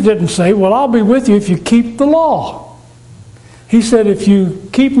 Jesus didn't say, "Well, I'll be with you if you keep the law." He said, "If you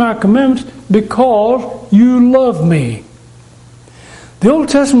keep my commandments because you love me." The Old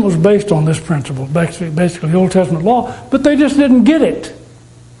Testament was based on this principle, basically the Old Testament law, but they just didn't get it.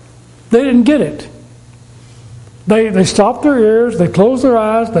 They didn't get it. They stopped their ears, they closed their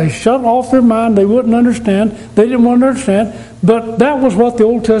eyes, they shut off their mind, they wouldn't understand, they didn't want to understand, but that was what the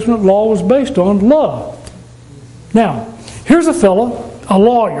Old Testament law was based on, love. Now, here's a fellow, a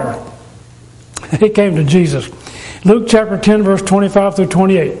lawyer. He came to Jesus. Luke chapter 10, verse 25 through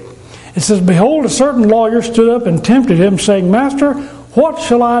 28. It says, "Behold, a certain lawyer stood up and tempted him, saying, Master, what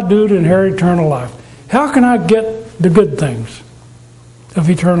shall I do to inherit eternal life? How can I get the good things of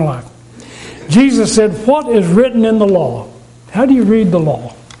eternal life?" Jesus said, "What is written in the law?" How do you read the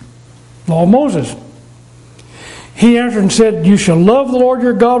law? Law of Moses. He answered and said, "You shall love the Lord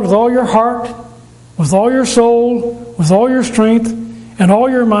your God with all your heart, with all your soul, with all your strength, and all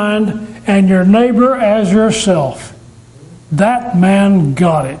your mind, and your neighbor as yourself." That man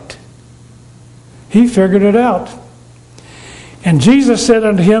got it. He figured it out. And Jesus said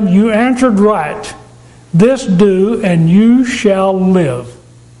unto him, "You answered right. This do, and you shall live."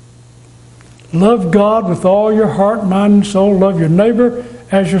 Love God with all your heart, mind, and soul. Love your neighbor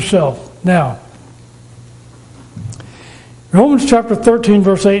as yourself. Now, Romans chapter 13,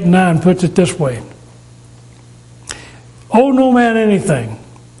 verse 8 and 9 puts it this way. "Owe no man anything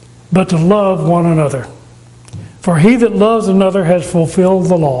but to love one another. For he that loves another has fulfilled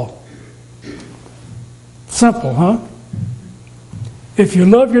the law." Simple, huh? If you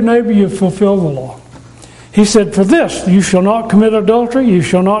love your neighbor, you fulfill the law. He said, "For this, you shall not commit adultery, you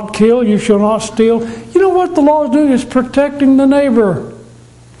shall not kill, you shall not steal." You know what the law is doing? It's protecting the neighbor.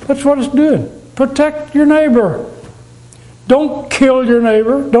 That's what it's doing. Protect your neighbor. Don't kill your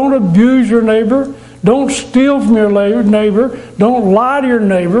neighbor. Don't abuse your neighbor. Don't steal from your neighbor. Don't lie to your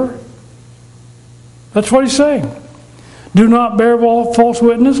neighbor. That's what he's saying. Do not bear false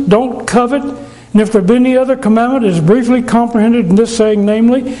witness. Don't covet. And if there be any other commandment, it is briefly comprehended in this saying,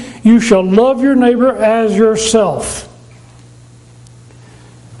 namely, you shall love your neighbor as yourself.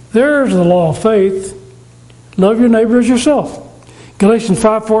 There's the law of faith. Love your neighbor as yourself. Galatians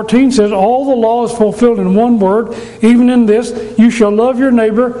 5:14 says, "All the law is fulfilled in one word, even in this, you shall love your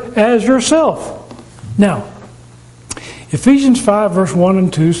neighbor as yourself." Now, Ephesians 5, verse 1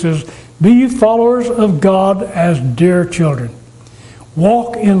 and 2 says, "Be you followers of God as dear children.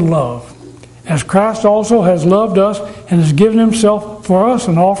 Walk in love, as Christ also has loved us and has given himself for us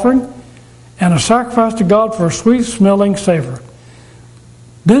an offering and a sacrifice to God for a sweet-smelling savor."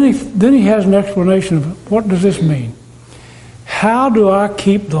 Then he has an explanation of what does this mean. How do I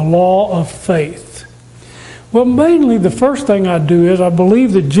keep the law of faith? Well, mainly the first thing I do is I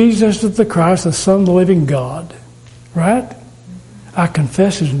believe that Jesus is the Christ, the Son of the living God. Right? I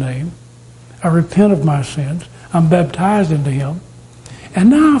confess his name. I repent of my sins. I'm baptized into him. And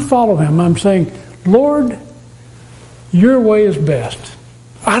now I follow him. I'm saying, "Lord, your way is best.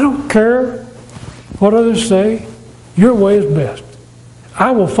 I don't care what others say. Your way is best.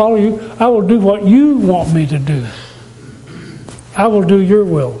 I will follow you. I will do what you want me to do. I will do your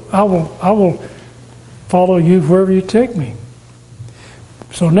will. I will follow you wherever you take me."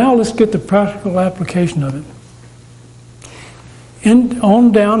 So now let's get the practical application of it.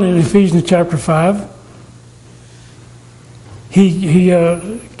 On down in Ephesians chapter 5, he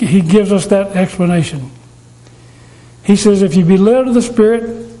gives us that explanation. He says, "If you be led of the Spirit,"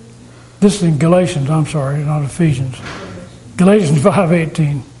 this is in Galatians, I'm sorry, not Ephesians. Galatians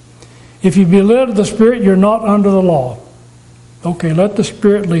 5:18. "If you be led of the Spirit, you're not under the law." Okay, let the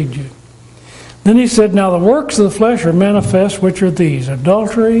Spirit lead you. Then he said, "Now the works of the flesh are manifest, which are these: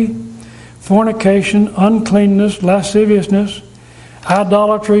 adultery, fornication, uncleanness, lasciviousness,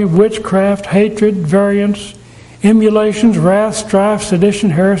 idolatry, witchcraft, hatred, variance, emulations, wrath, strife,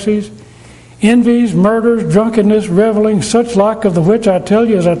 sedition, heresies, envies, murders, drunkenness, reveling, such like of the which I tell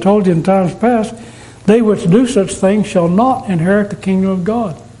you, as I told you in times past, they which do such things shall not inherit the kingdom of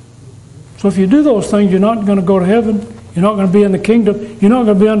God." So if you do those things, you're not going to go to heaven. You're not going to be in the kingdom. You're not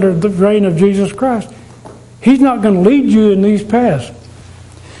going to be under the reign of Jesus Christ. He's not going to lead you in these paths.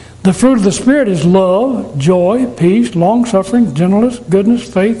 The fruit of the Spirit is love, joy, peace, long-suffering, gentleness, goodness,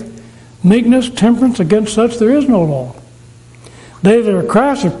 faith, meekness, temperance. Against such there is no law. They that are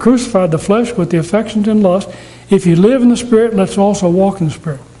Christ have crucified the flesh with the affections and lust. If you live in the Spirit, let's also walk in the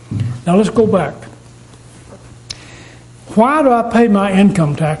Spirit. Now let's go back. Why do I pay my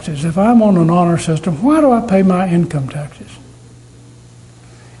income taxes? If I'm on an honor system, why do I pay my income taxes?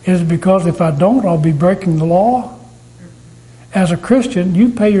 Is it because if I don't, I'll be breaking the law? As a Christian, you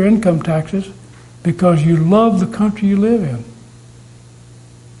pay your income taxes because you love the country you live in.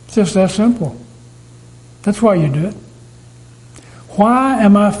 It's just that simple. That's why you do it. Why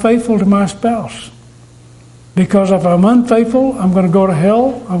am I faithful to my spouse? Because if I'm unfaithful, I'm going to go to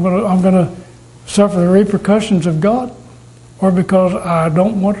hell. I'm going to suffer the repercussions of God, or because I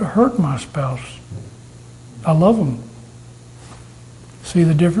don't want to hurt my spouse. I love them. See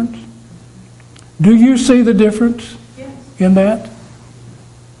the difference? Do you see the difference in that?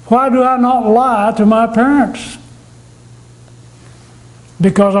 Why do I not lie to my parents?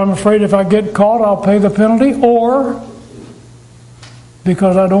 Because I'm afraid if I get caught, I'll pay the penalty, or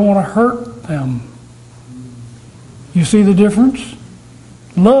because I don't want to hurt them. You see the difference?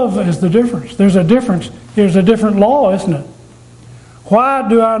 Love is the difference. There's a difference. There's a different law, isn't it? Why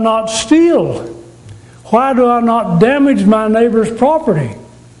do I not steal? Why do I not damage my neighbor's property?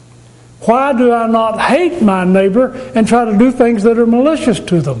 Why do I not hate my neighbor and try to do things that are malicious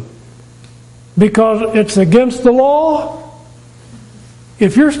to them? Because it's against the law?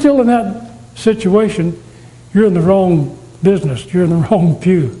 If you're still in that situation, you're in the wrong business. You're in the wrong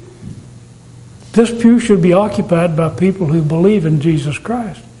pew. This pew should be occupied by people who believe in Jesus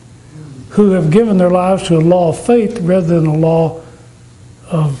Christ, who have given their lives to a law of faith rather than a law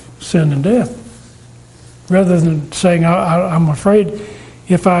of sin and death. Rather than saying, I'm afraid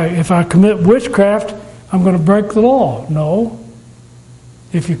if I commit witchcraft, I'm going to break the law. No.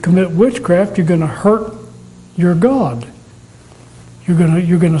 If you commit witchcraft, you're going to hurt your God. You're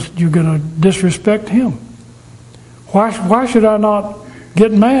going to disrespect Him. Why should I not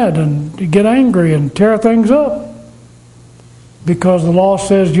get mad and get angry and tear things up? Because the law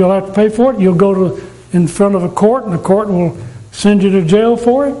says you'll have to pay for it. You'll go in front of a court, and the court will send you to jail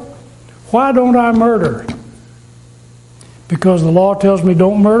for it. Why don't I murder? Because the law tells me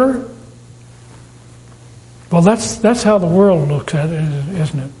don't murder? Well, that's how the world looks at it,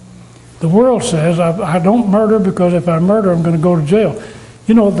 isn't it? The world says I don't murder because if I murder, I'm going to go to jail.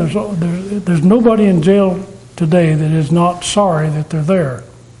 You know, there's nobody in jail today that is not sorry that they're there.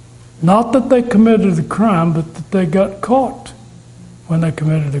 Not that they committed the crime, but that they got caught when they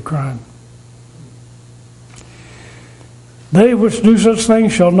committed the crime. They which do such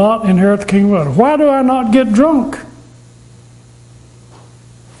things shall not inherit the kingdom of God. Why do I not get drunk?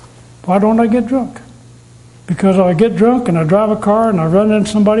 Why don't I get drunk? Because if I get drunk and I drive a car and I run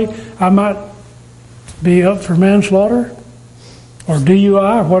into somebody, I might be up for manslaughter or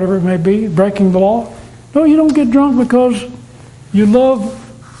DUI or whatever it may be, breaking the law. No, you don't get drunk because you love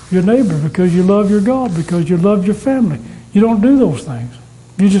your neighbor, because you love your God, because you love your family. You don't do those things.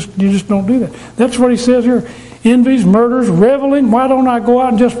 You just don't do that. That's what he says here. Envies, murders, reveling. Why don't I go out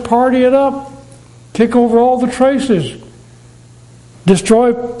and just party it up? Kick over all the traces.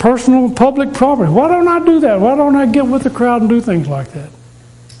 Destroy personal and public property. Why don't I do that? Why don't I get with the crowd and do things like that?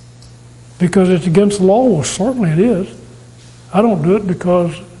 Because it's against the law? Well, certainly it is. I don't do it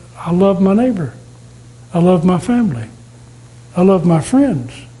because I love my neighbor. I love my family. I love my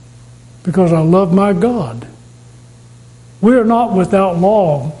friends. Because I love my God. We are not without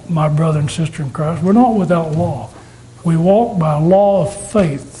law, my brother and sister in Christ. We're not without law. We walk by a law of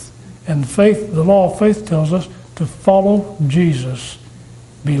faith. And the law of faith tells us to follow Jesus,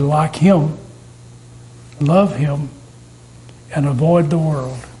 be like Him, love Him, and avoid the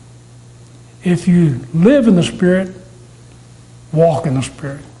world. If you live in the Spirit, walk in the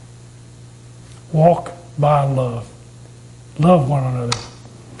Spirit. Walk by love. Love one another.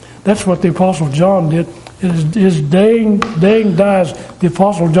 That's what the Apostle John did. His dying days, the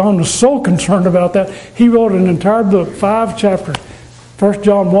Apostle John was so concerned about that, he wrote an entire book, 5 chapters. 1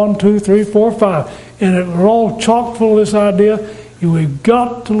 John 1, 2, 3, 4, 5. And it was all chock full of this idea. We've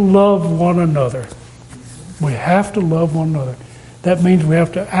got to love one another. We have to love one another. That means we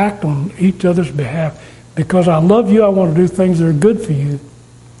have to act on each other's behalf. Because I love you, I want to do things that are good for you.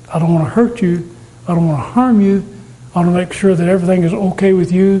 I don't want to hurt you. I don't want to harm you. I want to make sure that everything is okay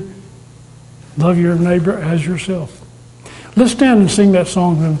with you. Love your neighbor as yourself. Let's stand and sing that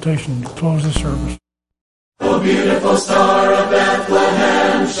song of invitation to close this service. O beautiful star of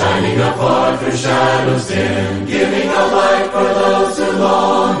Bethlehem, shining afar through shadows dim, giving a light for those who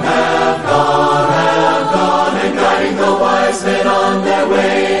long have gone, and guiding the wise men on their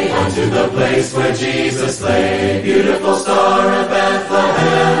way unto the place where Jesus lay. Beautiful star of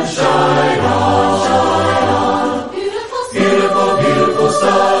Bethlehem, shine on. Beautiful, beautiful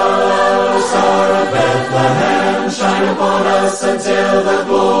star of Bethlehem, shine upon us until the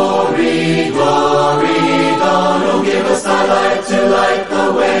glory dawn. Oh, give us thy light to light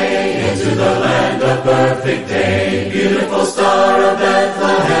the way into the land of perfect day. Beautiful star of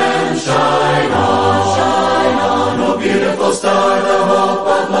Bethlehem, shine on. Oh, beautiful star, the hope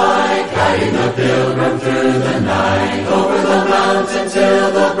of light, guiding the pilgrim through the night, over the mountain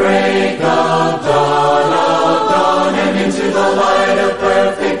till the break of dawn, and into the light of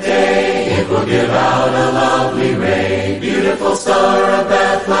perfect day. It will give out a love Star of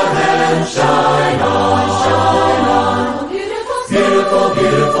Bethlehem, shine on, shine on. Beautiful,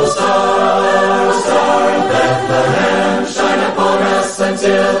 beautiful star, Star of Bethlehem, shine upon us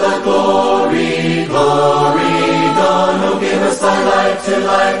until the glory, glory dawn. Oh, give us thy light to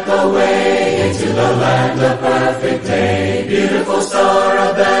light the way into the land of perfect day. Beautiful Star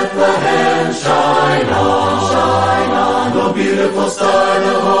of Bethlehem, shine on, shine on. Oh, beautiful star,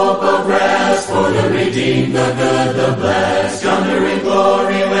 the hope of rest for the redeemed, the good, the blessed. Yonder in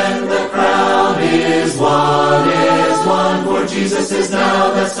glory when the crown is won, for Jesus is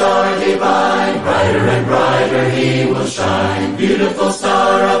now the star divine. Brighter and brighter he will shine. Beautiful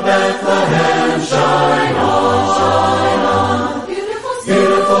Star of Bethlehem, shine on, shine on.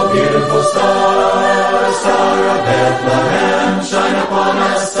 Beautiful, beautiful star, Star of Bethlehem, shine upon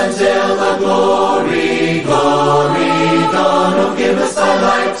us until the glory, glory dawn. Oh, give us thy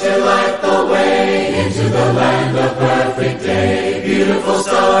light to light the way into the land of perfect day. Beautiful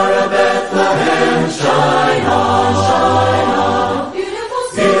Star of Bethlehem, shine on, shine on.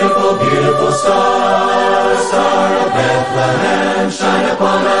 Beautiful, beautiful star, Star of Bethlehem, shine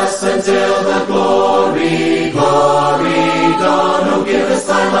upon us until the glory, glory dawn. Oh, give us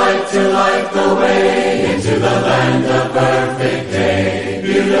thy light to light the way into the land of perfect day.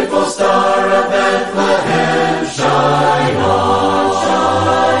 Beautiful Star of Bethlehem, shine on,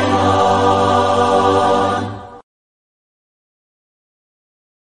 shine on.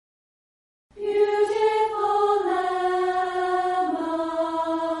 Beautiful Lamb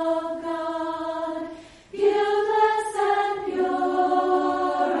of God, guiltless and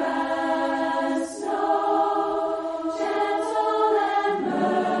pure as snow, gentle and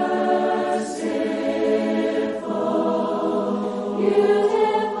merciful.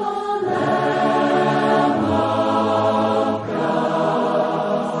 Beautiful Lamb of God,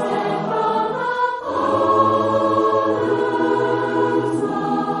 sent from the fold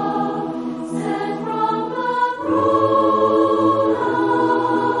small, sent from the throne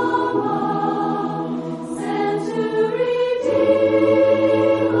above, sent to redeem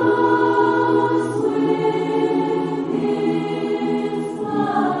us with His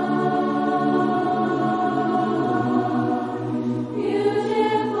blood.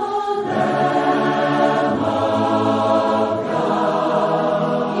 Beautiful Lamb of God,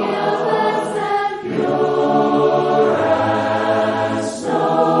 guiltless and pure as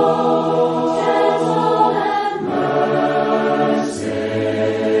snow, gentle and merciful.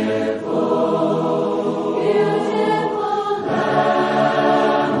 Beautiful Lamb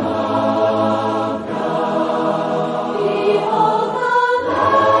of God, behold the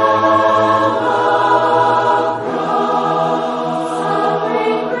Lamb of God,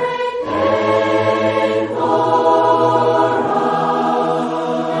 suffering great pain for us,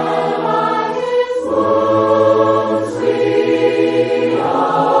 and by His wounds we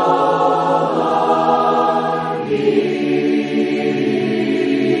all are healed.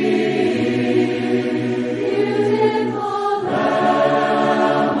 Beautiful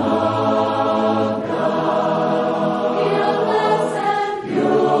Lamb of God, guiltless and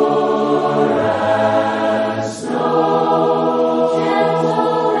pure as snow,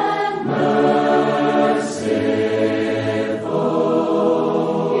 gentle and merciful.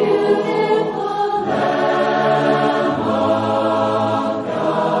 Beautiful Lamb of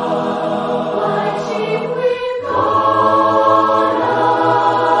God, like sheep we've gone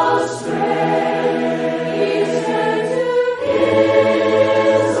astray. He's turned to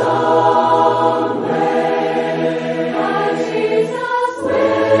His own way. My Jesus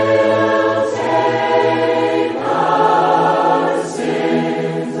will take our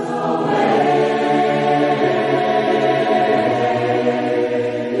sins away.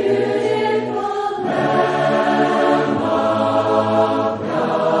 Beautiful Lamb of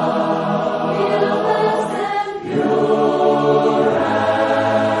God, guiltless and pure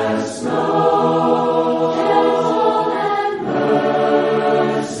as snow, gentle and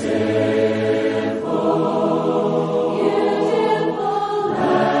merciful. Beautiful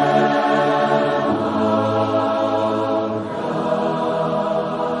Lamb of God.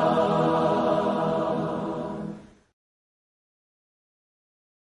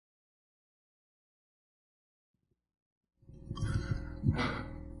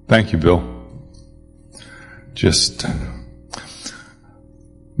 Thank you, Bill. Just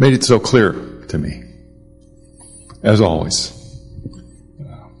made it so clear to me, as always.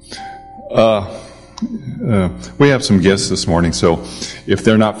 We have some guests this morning, so if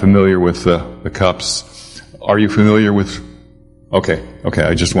they're not familiar with the cups, are you familiar with? Okay.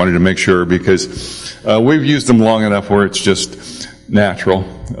 I just wanted to make sure because we've used them long enough where it's just natural.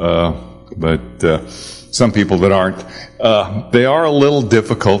 But some people that aren't. They are a little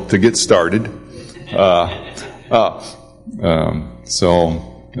difficult to get started.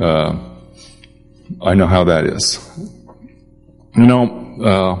 I know how that is.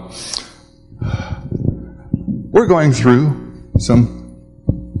 We're going through some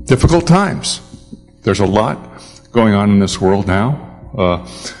difficult times. There's a lot going on in this world now.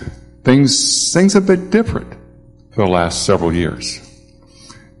 Things have been different for the last several years.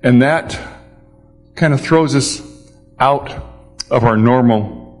 And that kind of throws us out of our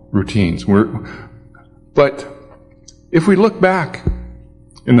normal routines. But if we look back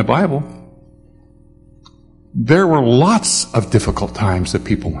in the Bible, there were lots of difficult times that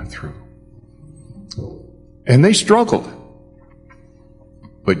people went through. And they struggled.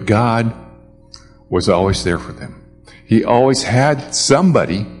 But God was always there for them. He always had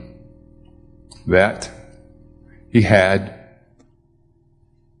somebody that he had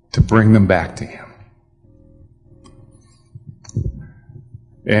to bring them back to him.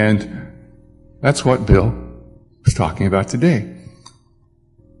 And that's what Bill was talking about today.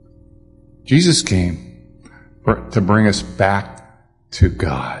 Jesus came to bring us back to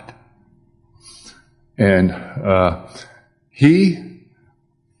God. And he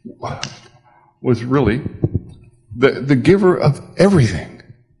was really the giver of everything.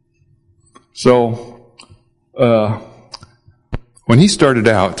 So when he started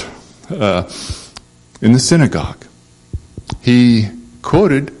out in the synagogue, he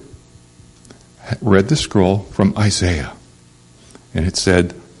read the scroll from Isaiah. And it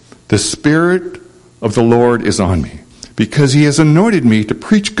said, "The Spirit of the Lord is on me, because he has anointed me to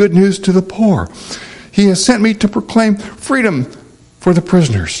preach good news to the poor. He has sent me to proclaim freedom for the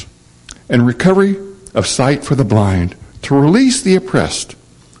prisoners and recovery of sight for the blind, to release the oppressed,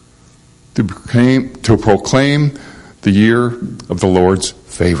 to proclaim the year of the Lord's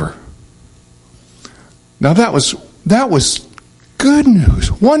favor." Now that was good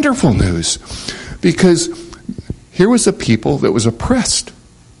news, wonderful news, because here was a people that was oppressed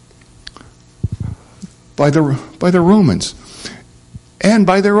by the Romans and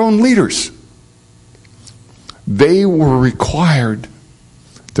by their own leaders. They were required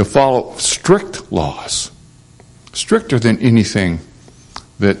to follow strict laws, stricter than anything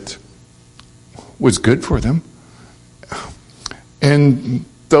that was good for them. And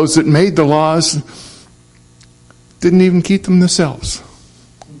those that made the laws didn't even keep them themselves.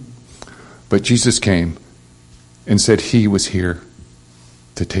 But Jesus came and said he was here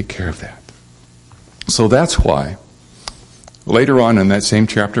to take care of that. So that's why, later on in that same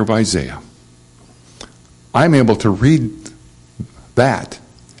chapter of Isaiah, I'm able to read that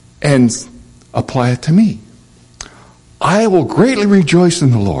and apply it to me. I will greatly rejoice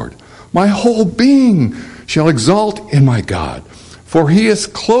in the Lord. My whole being shall exult in my God. For he has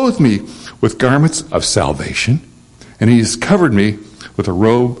clothed me with garments of salvation, and he has covered me with a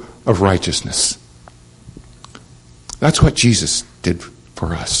robe of righteousness. That's what Jesus did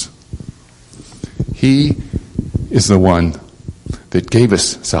for us. He is the one that gave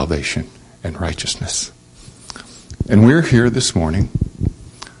us salvation and righteousness. And we're here this morning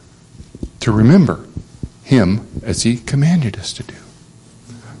to remember him as he commanded us to do.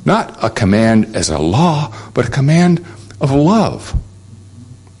 Not a command as a law, but a command of love.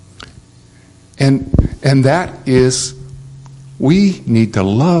 And that is, we need to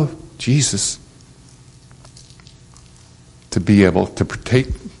love Jesus to be able to partake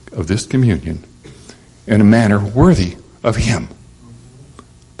of this communion in a manner worthy of him.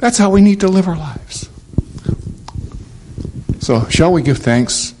 That's how we need to live our lives. So, shall we give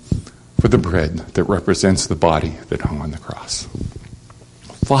thanks for the bread that represents the body that hung on the cross?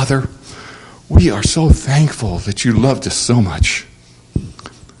 Father, we are so thankful that you loved us so much,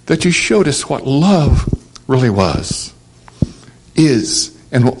 that you showed us what love really was, is,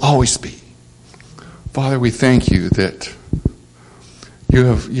 and will always be. Father, we thank you that you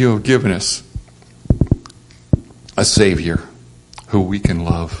have given us a Savior who we can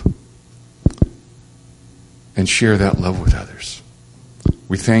love and share that love with others.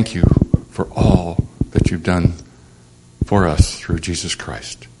 We thank you for all that you've done for us through Jesus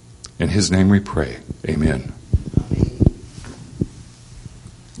Christ. In his name we pray. Amen.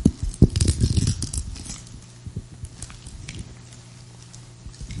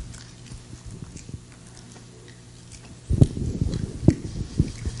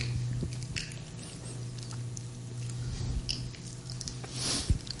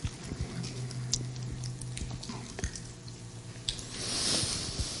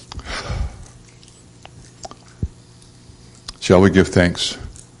 Shall we give thanks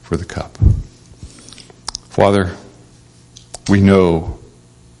for the cup? Father, we know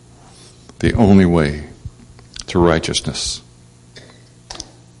the only way to righteousness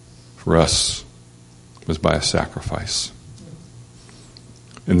for us was by a sacrifice.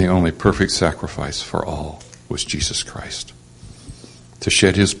 And the only perfect sacrifice for all was Jesus Christ. To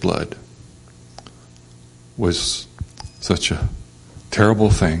shed his blood was such a terrible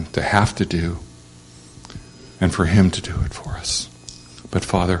thing to have to do, and for him to do it for us. But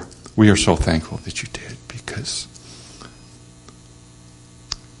Father, we are so thankful that you did, because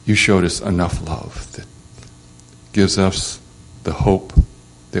you showed us enough love that gives us the hope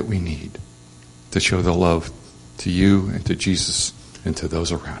that we need to show the love to you and to Jesus and to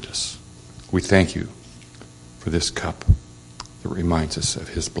those around us. We thank you for this cup that reminds us of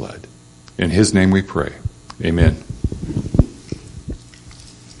his blood. In his name we pray. Amen.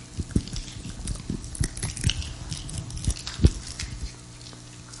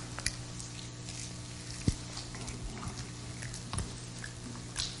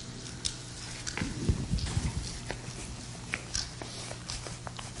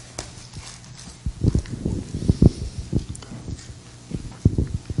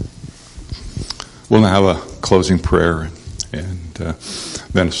 We'll now have a closing prayer and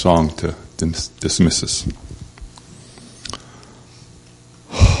then a song to dismiss us.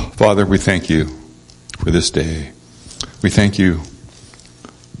 Father, we thank you for this day. We thank you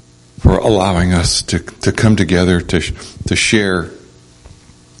for allowing us to come together to share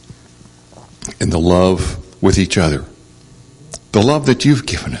in the love with each other. The love that you've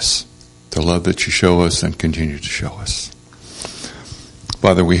given us. The love that you show us and continue to show us.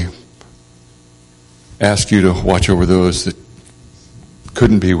 Father, we ask you to watch over those that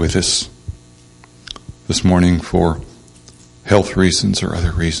couldn't be with us this morning for health reasons or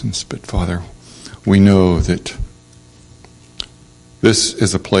other reasons. But Father, we know that this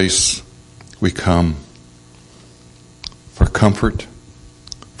is a place we come for comfort,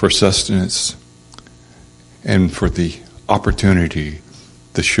 for sustenance, and for the opportunity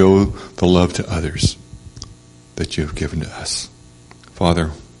to show the love to others that you have given to us.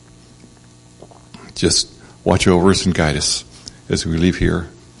 Father, just watch over us and guide us as we leave here,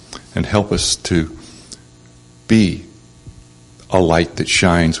 and help us to be a light that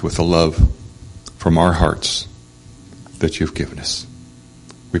shines with the love from our hearts that you've given us.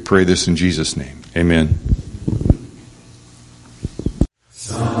 We pray this in Jesus' name. Amen.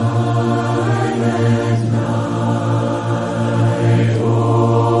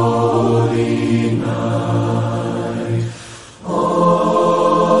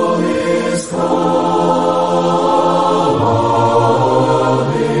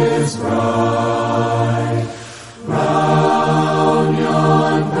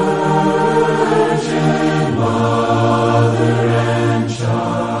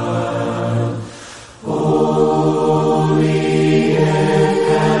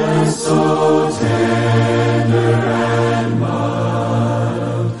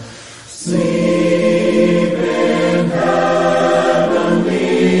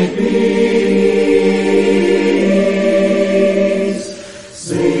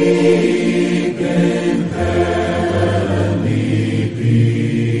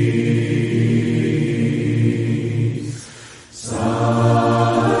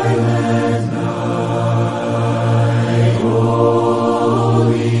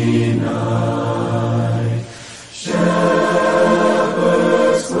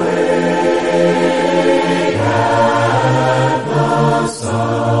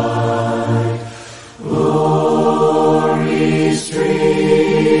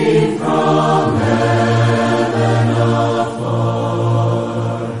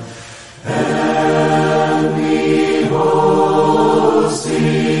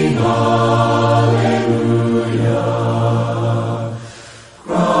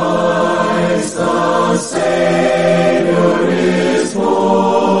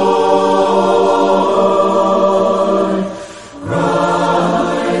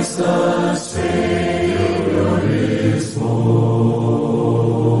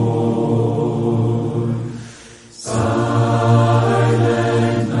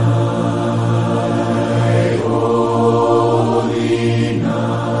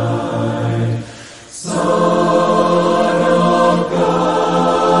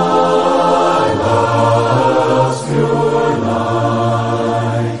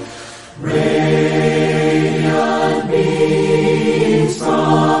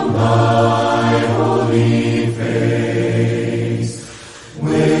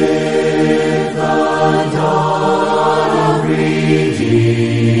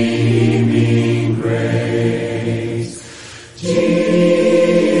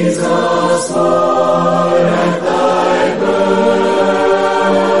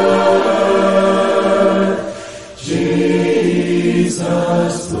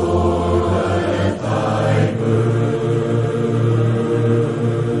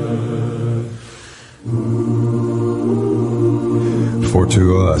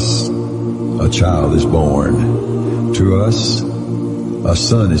 to us a child is born. To us a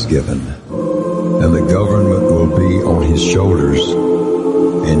son is given, and the government will be on his shoulders,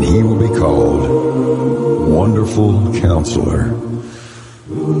 and he will be called Wonderful Counselor,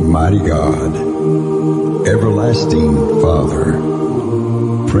 Mighty God, Everlasting Father,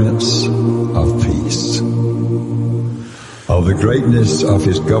 Prince of Peace. Of the greatness of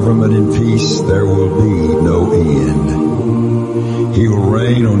his government and peace there will be no end. He will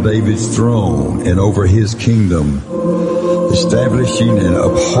reign on David's throne and over his kingdom, establishing and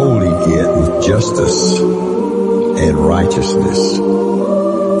upholding it with justice and righteousness